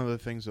that's one of the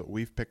things that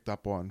we've picked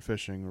up on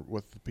fishing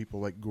with people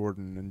like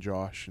Gordon and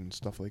Josh and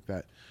stuff like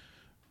that.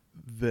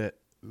 That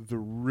the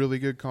really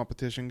good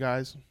competition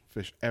guys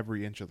fish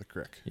every inch of the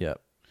creek.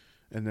 Yep.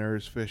 And there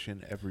is fish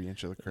in every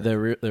inch of the creek.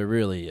 There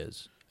really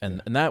is. And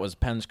Yeah. and that was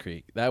Penns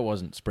Creek. That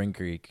wasn't Spring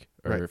Creek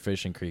or Right.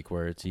 Fishing Creek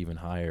where it's even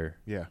higher.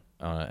 Yeah.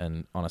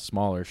 And on a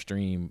smaller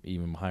stream,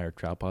 even higher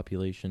trout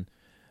population.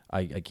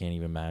 I can't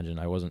even imagine.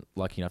 I wasn't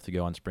lucky enough to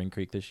go on Spring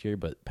Creek this year,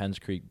 but Penns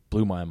Creek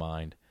blew my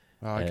mind.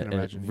 Oh, I can And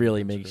imagine. it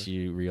really makes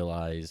you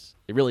realize.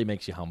 It really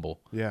makes you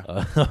humble. Yeah.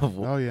 Of,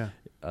 Yeah.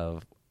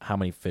 of how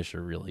many fish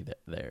are really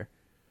there.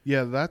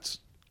 Yeah,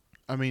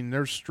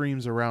 there's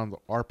streams around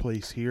our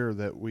place here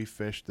that we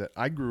fished that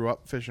I grew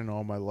up fishing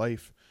all my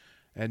life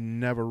and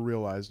never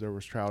realized there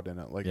was trout in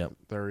it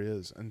there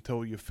is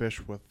until you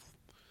fish with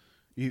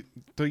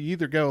until you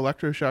either go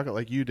electroshock it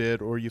like you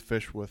did or you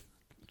fish with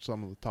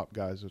some of the top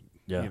guys that,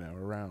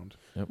 around.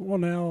 Well,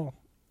 now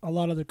a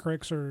lot of the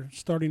creeks are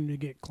starting to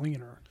get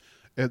cleaner.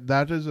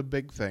 That is a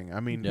big thing. I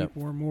mean,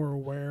 People are more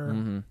aware.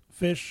 Mm-hmm.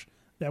 Fish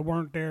that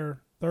weren't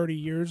there 30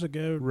 years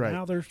ago, Right.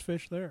 now there's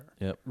fish there.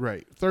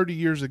 right. 30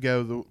 years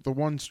ago, the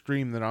one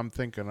stream that I'm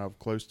thinking of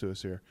close to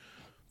us here,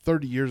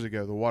 30 years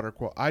ago, the water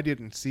I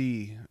didn't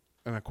see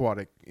an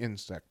aquatic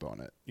insect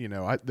on it.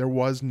 There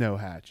was no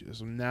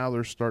hatches. And now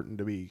there's starting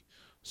to be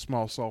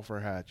small sulfur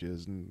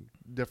hatches and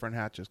different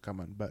hatches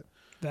coming. But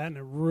That and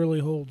it really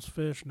holds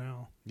fish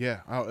now.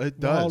 yeah, it Wild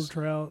does.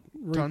 trout,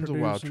 Tons of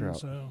wild reproducing, trout.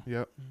 So.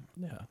 Yep.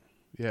 Yeah.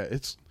 Yeah,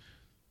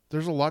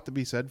 there's a lot to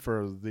be said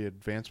for the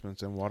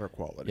advancements in water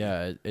quality.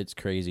 Yeah, it's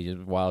crazy.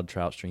 Wild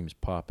trout streams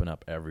popping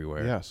up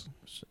everywhere. Yes.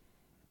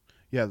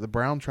 Yeah, the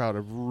brown trout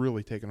have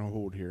really taken a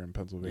hold here in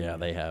Pennsylvania. Yeah,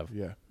 they have.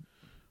 Yeah,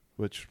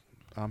 which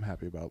I'm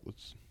happy about.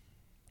 Let's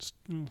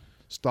Mm.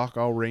 stock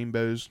all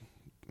rainbows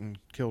and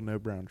kill no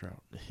brown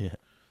trout. Yeah.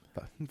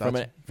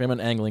 That's, From an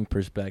angling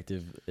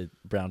perspective,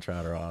 brown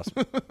trout are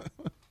awesome.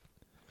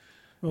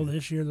 Well,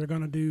 this year they're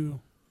going to do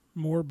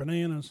more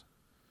bananas.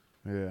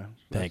 yeah.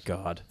 Thank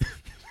God.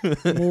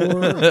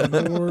 More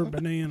and more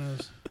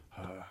bananas.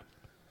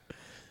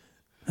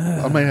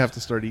 I might have to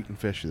start eating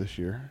fish this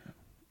year.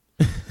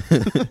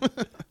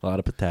 A lot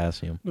of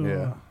potassium.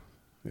 Yeah.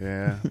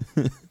 Yeah.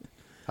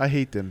 I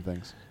hate them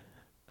things.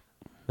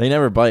 They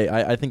never bite.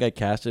 I think I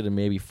casted in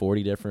maybe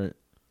 40 different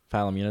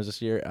palominos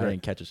this year. I Right.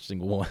 didn't catch a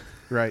single one.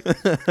 Right.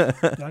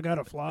 I got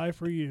a fly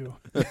for you.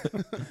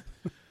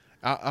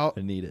 I'll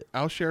I need it.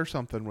 I'll share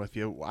something with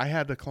you. I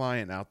had a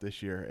client out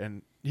this year,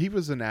 and he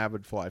was an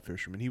avid fly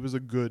fisherman. He was a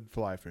good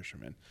fly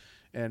fisherman,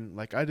 and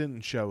I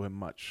didn't show him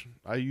much.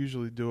 I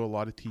usually do a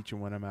lot of teaching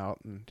when I'm out,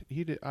 and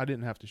I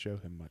didn't have to show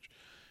him much.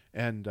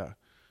 And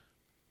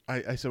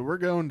I said, we're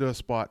going to a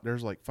spot.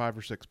 There's 5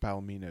 or 6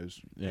 palominos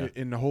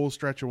in the whole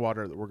stretch of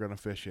water that we're going to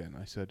fish in.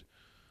 I said,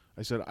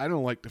 I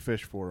don't like to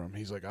fish for them.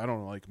 He's like, I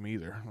don't like them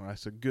either. And I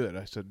said, good.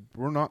 I said,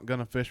 we're not going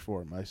to fish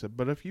for them. I said,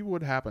 but if you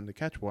would happen to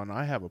catch one,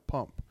 I have a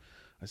pump.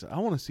 I said, I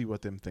want to see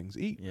what them things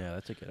eat. Yeah,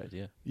 that's a good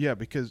idea. Yeah,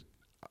 because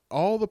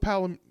all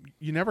the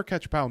you never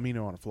catch a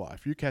palomino on a fly.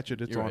 If you catch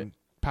it, it's You're on right.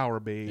 power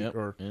bait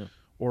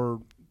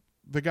or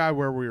the guy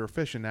where we were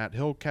fishing at,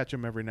 he'll catch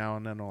them every now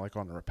and then on a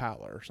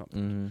Rapala or something.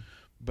 Mm-hmm.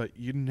 But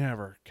you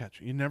never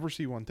you never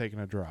see one taking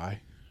a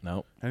dry.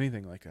 Nope.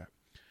 Anything like that.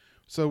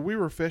 So we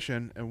were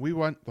fishing, and we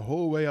went the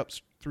whole way up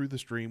through the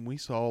stream. We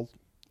saw,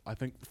 I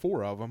think,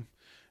 4 of them,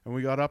 and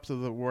we got up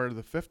to where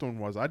the 5th one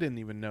was. I didn't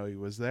even know he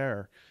was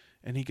there.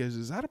 And he goes,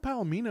 is that a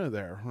palomino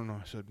there? And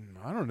I said,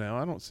 I don't know.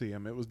 I don't see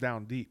him. It was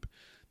down deep.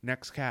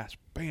 Next cast,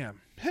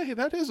 bam. Hey,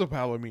 that is a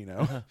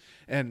palomino.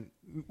 And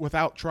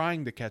without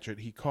trying to catch it,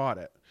 he caught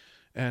it.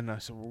 And I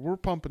said, well, we're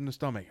pumping the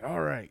stomach.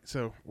 All right.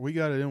 So we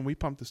got it in. We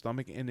pumped the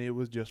stomach, and it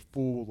was just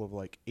full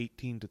of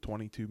 18 to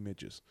 22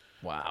 midges.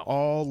 Wow.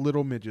 All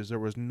little midges. There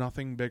was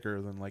nothing bigger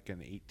than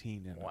an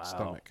 18 in its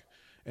stomach.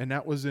 And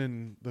that was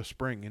in the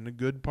spring, in the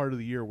good part of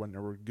the year when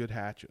there were good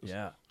hatches.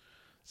 Yeah.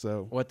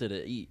 So What did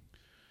it eat?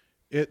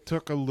 it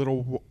took a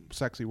little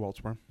sexy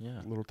waltz worm.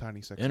 Yeah. A little tiny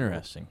sexy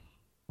Interesting.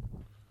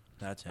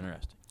 That's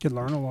interesting. Could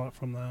learn a lot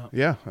from that. waltz.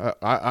 Yeah,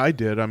 I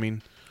did. I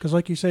mean, Because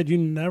like you said, you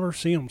never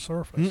see them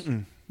surface.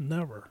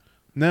 Never.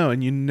 no,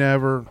 and you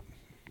never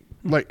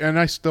and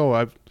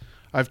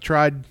I've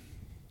tried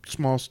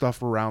small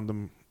stuff around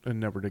them and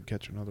never did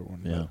catch another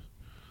one. Yeah.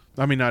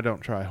 But, I mean, I don't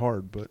try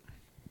hard, but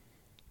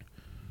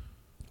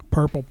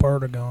Purple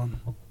Perdigon.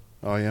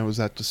 oh yeah, was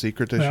that the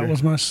secret this year? That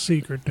was my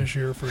secret this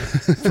year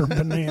for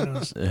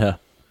bananas. Yeah.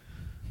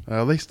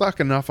 They stock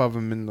enough of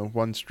them in the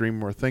one stream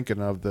we're thinking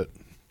of that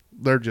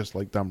they're just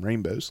like dumb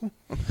rainbows.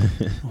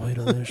 Wait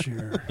till this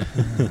year.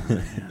 Oh,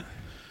 man.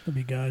 There'll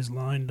be guys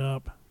lined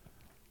up.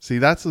 See,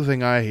 that's the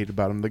thing I hate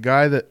about them. The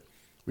guy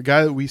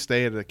that we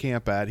stay at a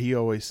camp at, he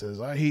always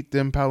says, "I hate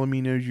them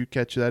palominos. You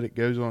catch that, it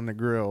goes on the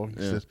grill."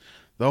 He says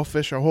they'll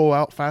fish a hole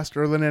out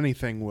faster than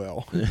anything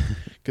will,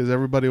 because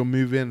everybody will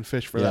move in and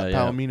fish for that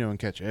palomino and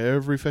catch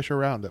every fish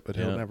around it, but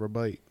he'll never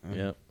bite.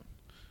 Yep.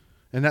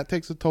 And that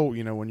takes a toll,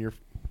 when you're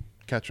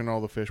catching all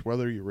the fish,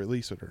 whether you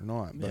release it or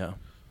not. But,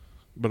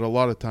 but a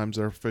lot of times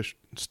they're fish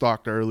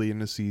stocked early in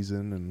the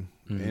season,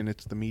 and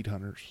it's the meat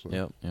hunters.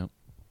 So. Yep.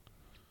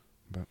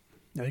 But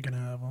They can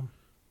have them.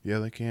 yeah,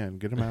 they can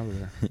get them out of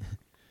there.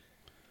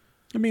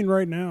 I mean,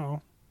 right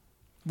now,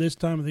 this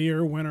time of the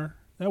year, winter,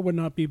 that would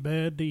not be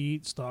bad to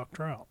eat stock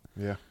trout.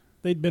 Yeah.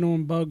 They'd been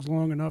on bugs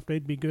long enough;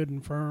 they'd be good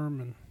and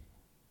firm.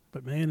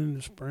 But man, in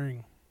the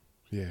spring,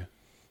 Yeah.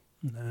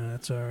 nah,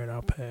 that's all right.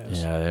 I'll pass.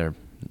 Yeah,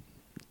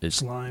 It's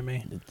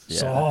slimy, it's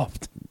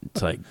soft.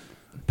 It's like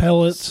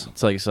Pellets.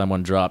 It's like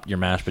someone dropped your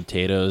mashed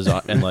potatoes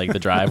in like the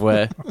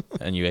driveway,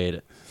 and you ate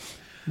it.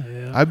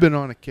 Yeah. I've been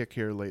on a kick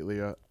here lately.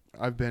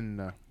 I've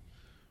been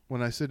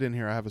when I sit in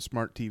here, I have a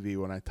smart TV.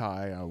 When I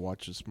tie, I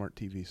watch a smart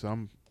TV. So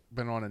I'm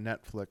been on a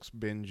Netflix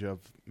binge of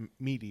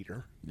Meat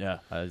Eater. Yeah,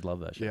 I love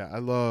that shit. Yeah, I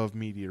love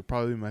Meat Eater.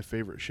 Probably my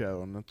favorite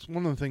show, and it's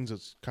one of the things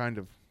that's kind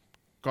of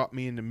got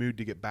me in the mood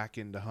to get back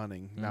into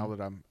hunting now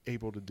that I'm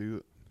able to do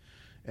it.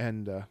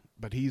 And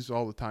but he's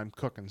all the time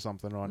cooking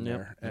something on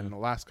there. And the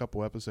last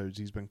couple episodes,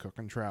 he's been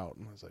cooking trout,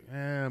 and I was like,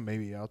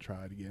 maybe I'll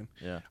try it again.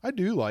 Yeah, I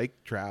do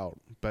like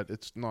trout, but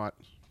it's not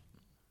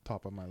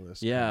top of my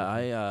list.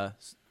 Yeah,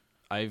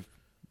 I've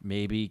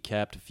maybe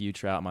kept a few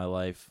trout in my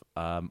life.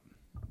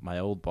 My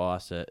old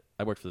boss I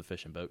worked for the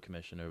Fish and Boat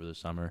Commission over the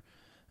summer,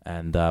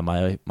 and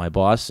my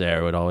boss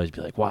there would always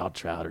be like, wild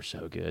trout are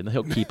so good. And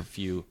he'll keep a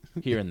few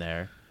here and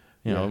there,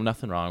 you know,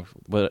 nothing wrong,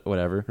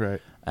 whatever.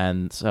 Right.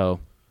 And so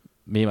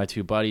me and my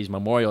two buddies,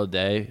 Memorial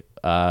Day,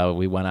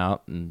 we went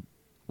out and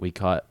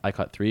I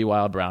caught 3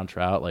 wild brown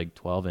trout, like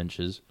 12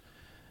 inches,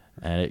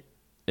 and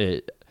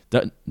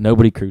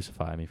nobody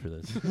crucify me for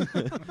this.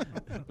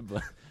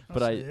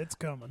 but it's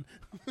coming.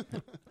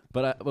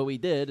 But we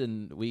did,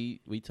 and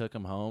we took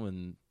them home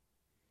and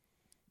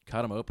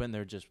cut them open.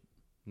 They're just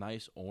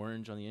nice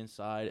orange on the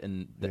inside,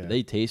 and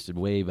they tasted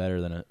way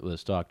better than a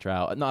stock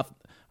trout.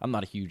 I'm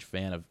not a huge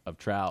fan of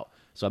trout,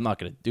 so I'm not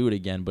going to do it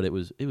again. But it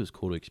was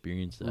cool to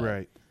experience that.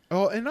 Right.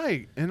 Oh, and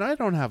I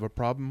don't have a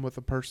problem with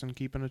a person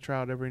keeping a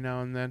trout every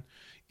now and then,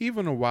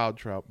 even a wild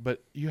trout.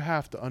 But you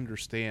have to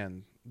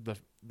understand the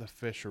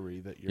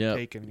fishery that you're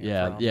taking.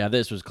 From. Yeah.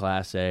 This was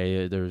Class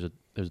A. There's a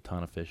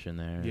ton of fish in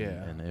there.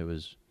 Yeah, and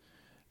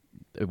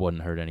it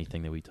wouldn't hurt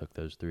anything that we took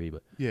those 3.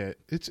 But yeah,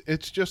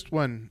 it's just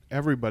when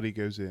everybody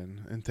goes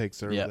in and takes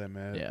their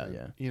limit.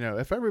 Yeah.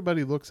 If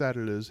everybody looks at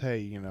it as,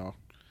 hey,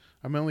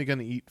 I'm only going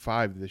to eat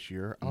 5 this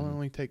year. I'll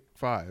only take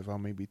 5. I'll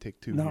maybe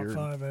take 2 Not here.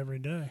 5 every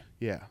day.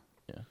 Yeah.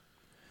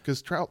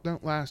 Because trout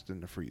don't last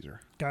in the freezer.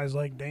 Guys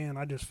like Dan,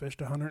 I just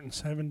fished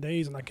 107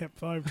 days and I kept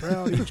 5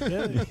 trout each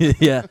day.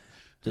 Yeah,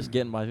 just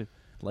getting my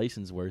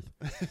license worth.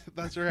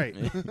 That's right.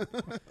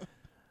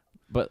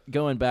 But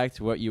going back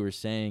to what you were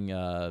saying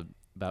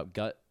about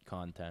gut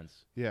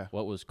contents,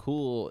 what was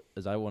cool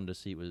is I wanted to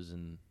see was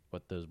in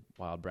what those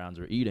wild browns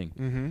were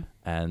eating,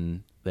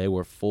 and they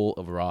were full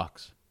of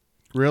rocks.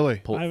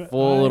 Really? Full of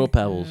little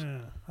pebbles. Yeah,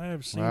 I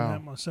have seen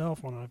that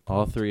myself when I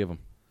all 3 of them.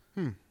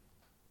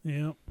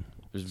 Yep.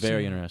 It was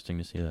very interesting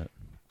to see that.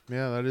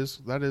 Yeah, that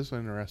is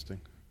interesting.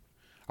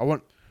 I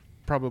want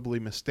probably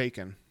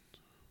mistaken,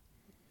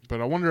 but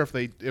I wonder if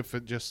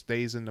it just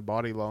stays in the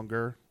body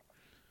longer.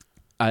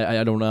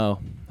 I don't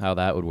know how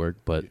that would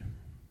work, but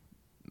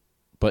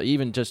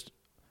even just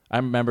I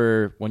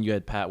remember when you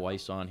had Pat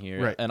Weiss on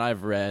here, and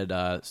I've read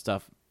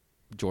stuff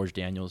George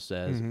Daniels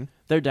says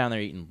they're down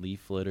there eating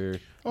leaf litter,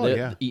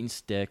 eating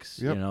sticks.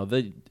 Yep.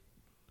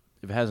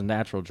 If it has a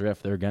natural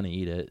drift, they're gonna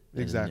eat it.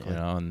 Exactly.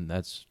 And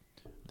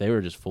they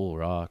were just full of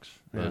rocks.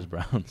 Those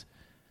browns.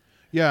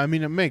 Yeah, I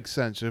mean, it makes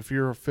sense. If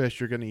you're a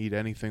fish, you're going to eat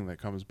anything that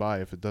comes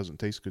by. If it doesn't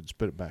taste good,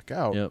 spit it back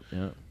out. Yep.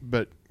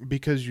 But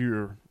because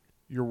you're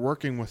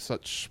working with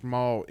such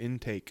small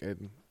intake,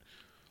 and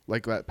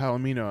like that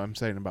palomino I'm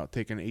saying about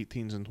taking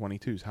 18s and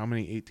 22s, how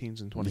many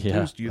 18s and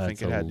 22s do you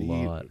think it had to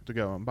eat to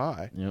go and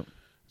buy? Yep.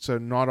 So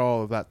not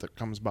all of that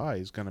comes by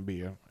is going to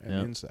be an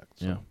insect.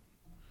 So. Yeah.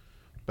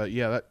 But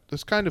yeah,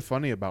 that's kind of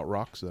funny about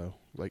rocks, though.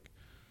 Like,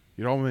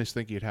 you'd almost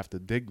think you'd have to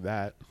dig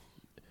that.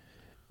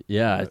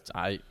 Yeah,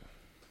 I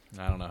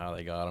don't know how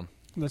they got them.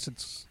 Unless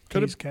it's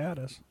case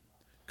caddis.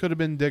 Could have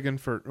been digging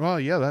for... Well,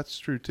 yeah, that's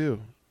true,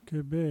 too.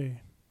 Could be.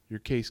 Your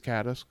case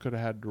caddis could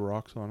have had the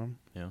rocks on them.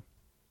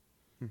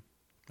 Yeah.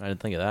 I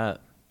didn't think of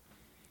that.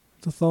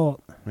 It's a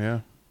thought. Yeah.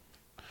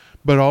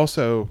 But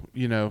also,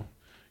 you'll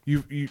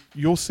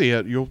see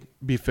it. You'll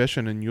be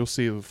fishing, and you'll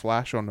see the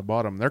flash on the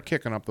bottom. They're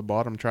kicking up the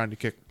bottom, trying to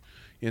kick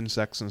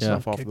insects and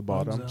stuff off the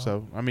bottom.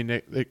 So, I mean,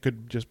 it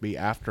could just be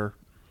afterthought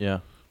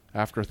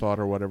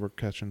or whatever,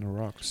 catching the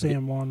rocks.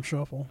 San Juan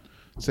Shuffle.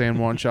 San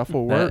Juan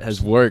Shuffle works. That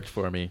has worked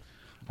for me.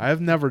 I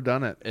have never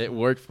done it. It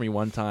worked for me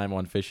one time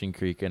on Fishing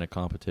Creek in a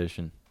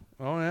competition.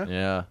 Oh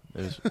yeah.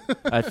 Yeah,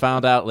 I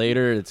found out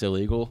later it's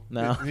illegal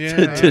now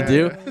Yeah, to yeah,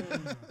 do.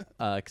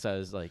 yeah. Because I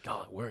was like,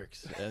 oh, it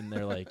works, and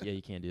they're like, yeah,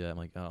 you can't do that. I'm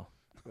like, oh.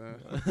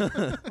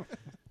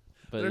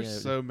 But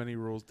There's so many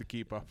rules to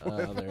keep up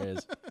with. there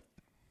is.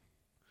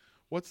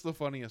 What's the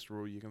funniest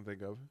rule you can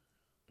think of?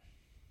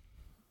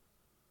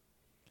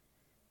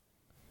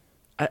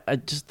 I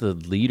just the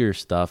leader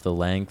stuff, the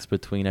lengths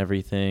between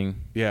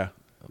everything, Yeah.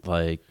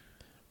 like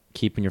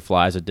keeping your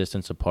flies a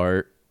distance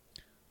apart.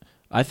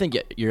 I think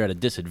you're at a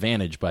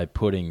disadvantage by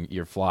putting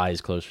your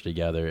flies closer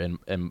together.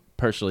 And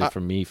personally, for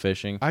me,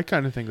 fishing, I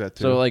kind of think that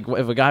too. so like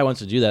if a guy wants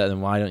to do that,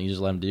 then why don't you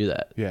just let him do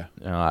that? Yeah.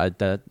 You know,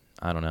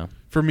 I don't know.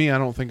 For me, I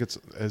don't think it's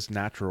as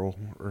natural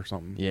or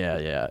something.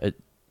 Yeah.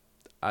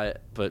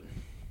 But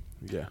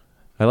Yeah.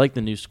 I like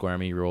the new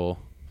squirmy rule.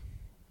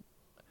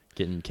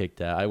 Getting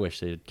kicked out. I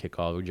wish they'd kick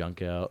all the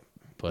junk out.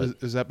 But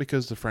Is that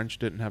because the French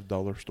didn't have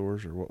dollar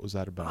stores, or what was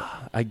that about?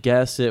 I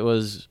guess it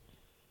was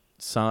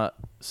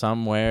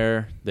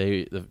somewhere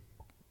they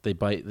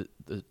bite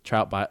the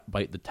trout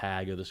bite the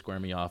tag of the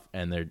squirmy off,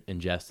 and they're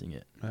ingesting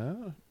it,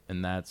 Oh.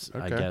 and that's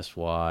I Okay. guess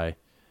why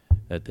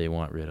that they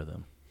want rid of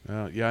them.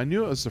 Yeah, I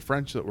knew it was the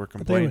French that were But they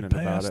complaining would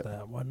about pass it.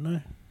 that, wouldn't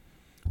they?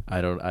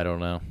 I don't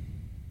know.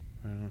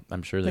 Yeah.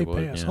 I'm sure they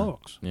would. pass Yeah.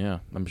 hooks. Yeah,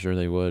 I'm sure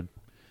they would.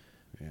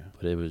 Yeah.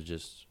 But it was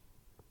just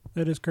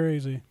That is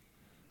crazy.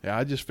 Yeah,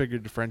 I just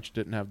figured the French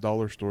didn't have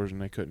dollar stores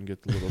and they couldn't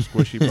get the little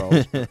squishy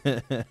balls.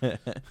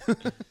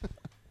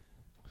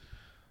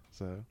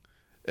 So,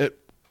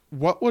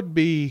 what would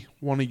be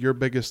one of your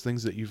biggest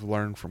things that you've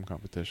learned from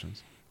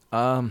competitions?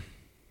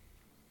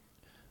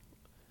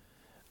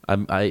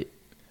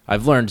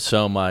 I've learned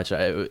so much.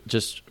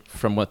 Just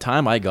from what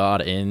time I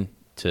got in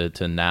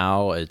to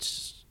now,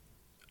 it's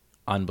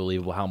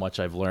unbelievable how much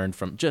I've learned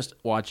from just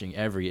watching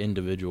every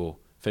individual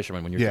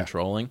fisherman when you're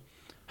controlling,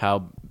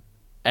 how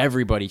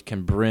everybody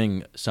can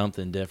bring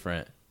something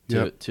different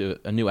to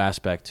a new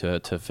aspect to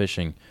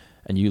fishing.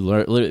 And you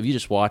learn, if you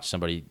just watch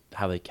somebody,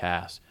 how they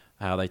cast,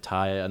 how they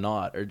tie a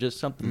knot, or just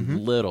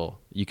something little,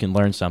 you can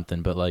learn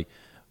something. But like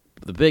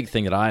the big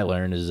thing that I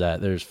learned is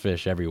that there's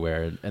fish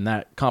everywhere, and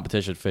that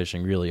competition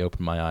fishing really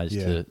opened my eyes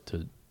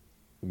to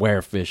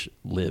where fish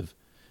live.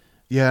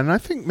 Yeah, and I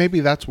think maybe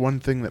that's one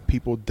thing that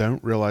people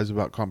don't realize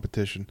about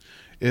competition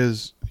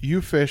is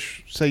you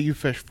fish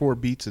 4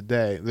 beats a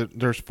day.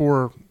 There's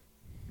 4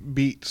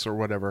 beats or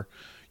whatever.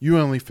 You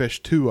only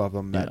fish 2 of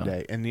them that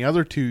day, and the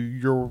other 2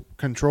 you're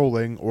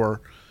controlling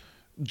or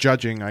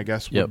judging, I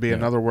guess would be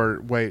another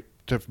way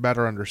to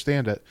better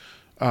understand it.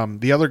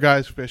 The other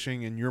guy's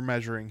fishing, and you're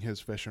measuring his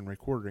fish and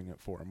recording it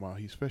for him while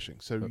he's fishing.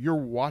 So you're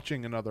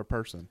watching another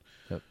person.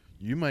 Yep.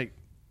 You might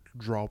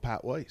draw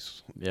Pat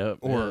Weiss. Yep.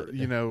 Or,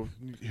 you know,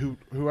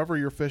 whoever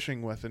you're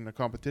fishing with in the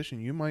competition,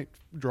 you might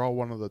draw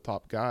one of the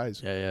top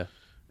guys. Yeah.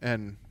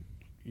 And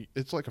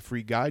it's like a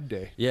free guide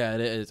day. Yeah,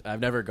 it is. I've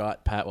never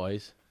got Pat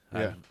Weiss.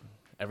 Yeah.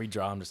 Every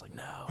draw, I'm just like,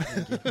 no.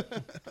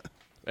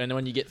 And then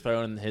when you get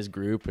thrown in his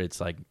group,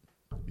 it's like,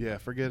 yeah,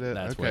 forget it.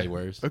 that's okay. way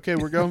worse. Okay,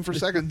 we're going for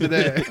second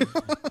today.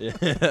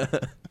 Yeah.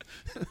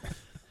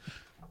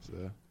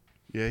 So,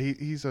 yeah,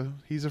 he's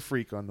a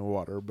freak on the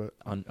water, but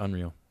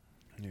Unreal.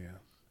 yeah.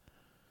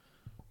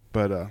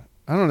 But I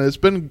don't know. It's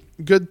been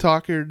good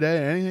talk here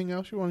today. Anything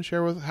else you want to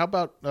share with? How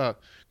about go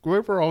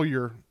over all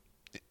your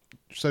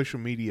social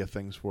media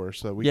things for us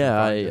so we can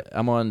find it.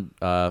 I'm on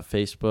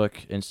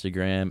Facebook,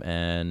 Instagram,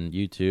 and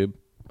YouTube.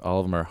 All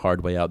of them are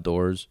Hardway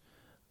Outdoors.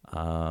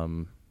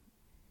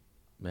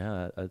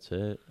 Yeah, that's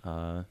it.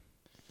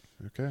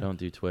 Okay. Don't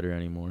do Twitter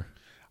anymore.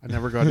 I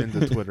never got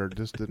into Twitter.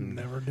 Just didn't.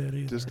 Never did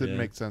either. Just didn't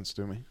make sense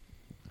to me.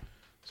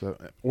 So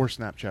or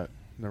Snapchat.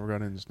 Never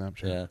got into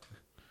Snapchat. Yeah.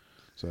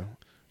 So,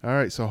 all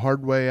right. So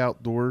Hardway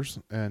Outdoors,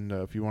 and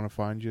if you want to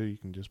find you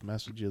can just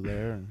message you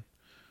there. And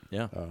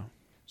Yeah.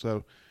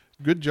 so,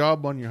 good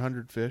job on your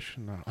 100 fish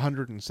and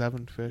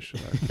 107 fish.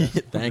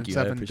 Thank you.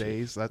 I 107 appreciate it.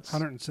 days. That's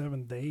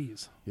 107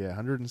 days. yeah,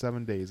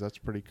 107 days. That's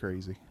pretty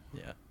crazy.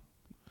 Yeah.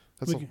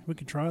 That's We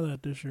could try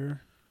that this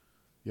year.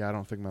 yeah. I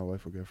don't think my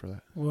wife will go for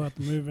that. We'll have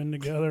to move in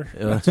together.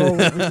 Yeah. That's all.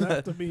 It'll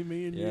have to be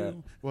me and Yeah.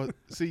 you. Well,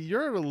 see,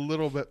 you're a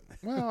little bit.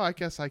 Well, I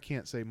guess I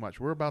can't say much.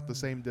 We're about the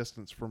same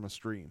distance from a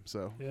stream,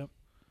 so Yep.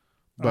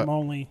 But- I'm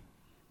only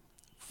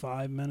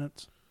 5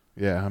 minutes.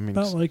 yeah. I mean,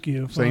 Not like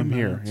you. 5 same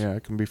here. minutes. Yeah,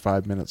 it can be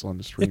 5 minutes on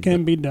the stream. It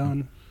can be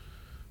done.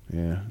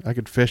 Yeah, I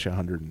could fish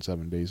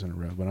 107 days in a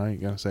row, but I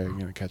ain't gonna say I'm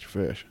gonna catch a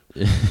fish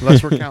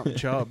unless we're counting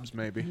chubs.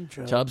 Maybe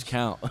Chubs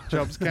count.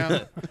 chubs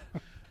count.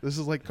 This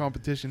is like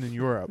competition in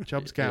Europe.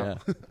 Chubs count.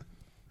 Yeah.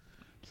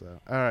 So,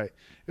 all right,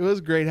 it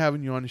was great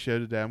having you on the show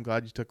today. I'm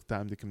glad you took the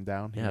time to come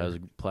down. Yeah, here. it was a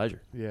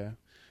pleasure. Yeah,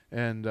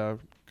 and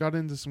got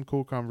into some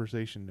cool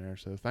conversation there.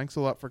 So thanks a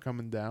lot for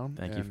coming down.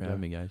 Thank you for having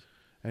me, guys.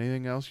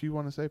 Anything else you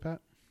want to say, Pat?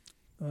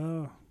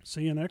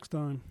 See you next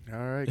time. All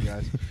right,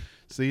 guys.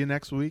 See you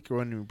next week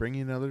when we bring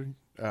you another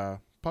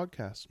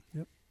podcast.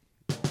 Yep.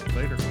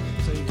 Later.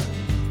 See you.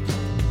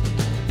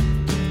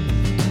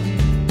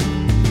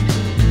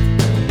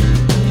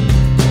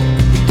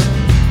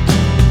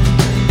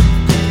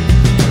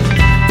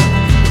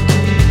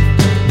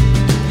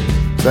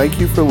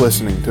 Thank you for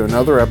listening to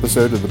another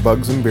episode of the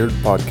Bugs and Beard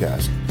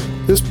Podcast.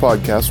 This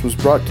podcast was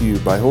brought to you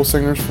by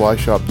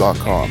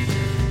WholesingersFlyShop.com.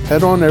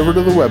 Head on over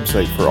to the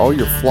website for all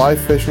your fly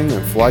fishing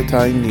and fly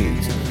tying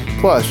needs.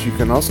 Plus, you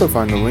can also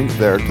find a link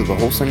there to the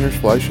Whole Singers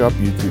Fly Shop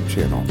YouTube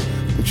channel.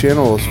 The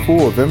channel is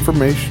full of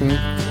information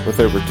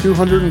with over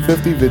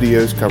 250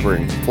 videos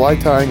covering fly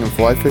tying and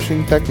fly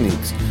fishing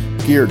techniques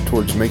geared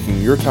towards making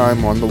your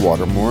time on the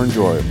water more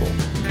enjoyable.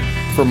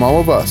 From all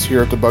of us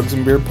here at the Bugs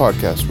and Beard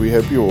Podcast, we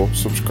hope you will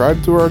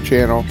subscribe to our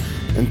channel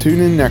and tune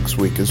in next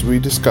week as we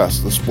discuss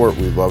the sport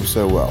we love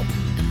so well.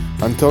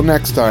 Until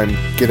next time,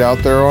 get out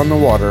there on the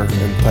water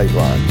and tight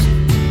lines.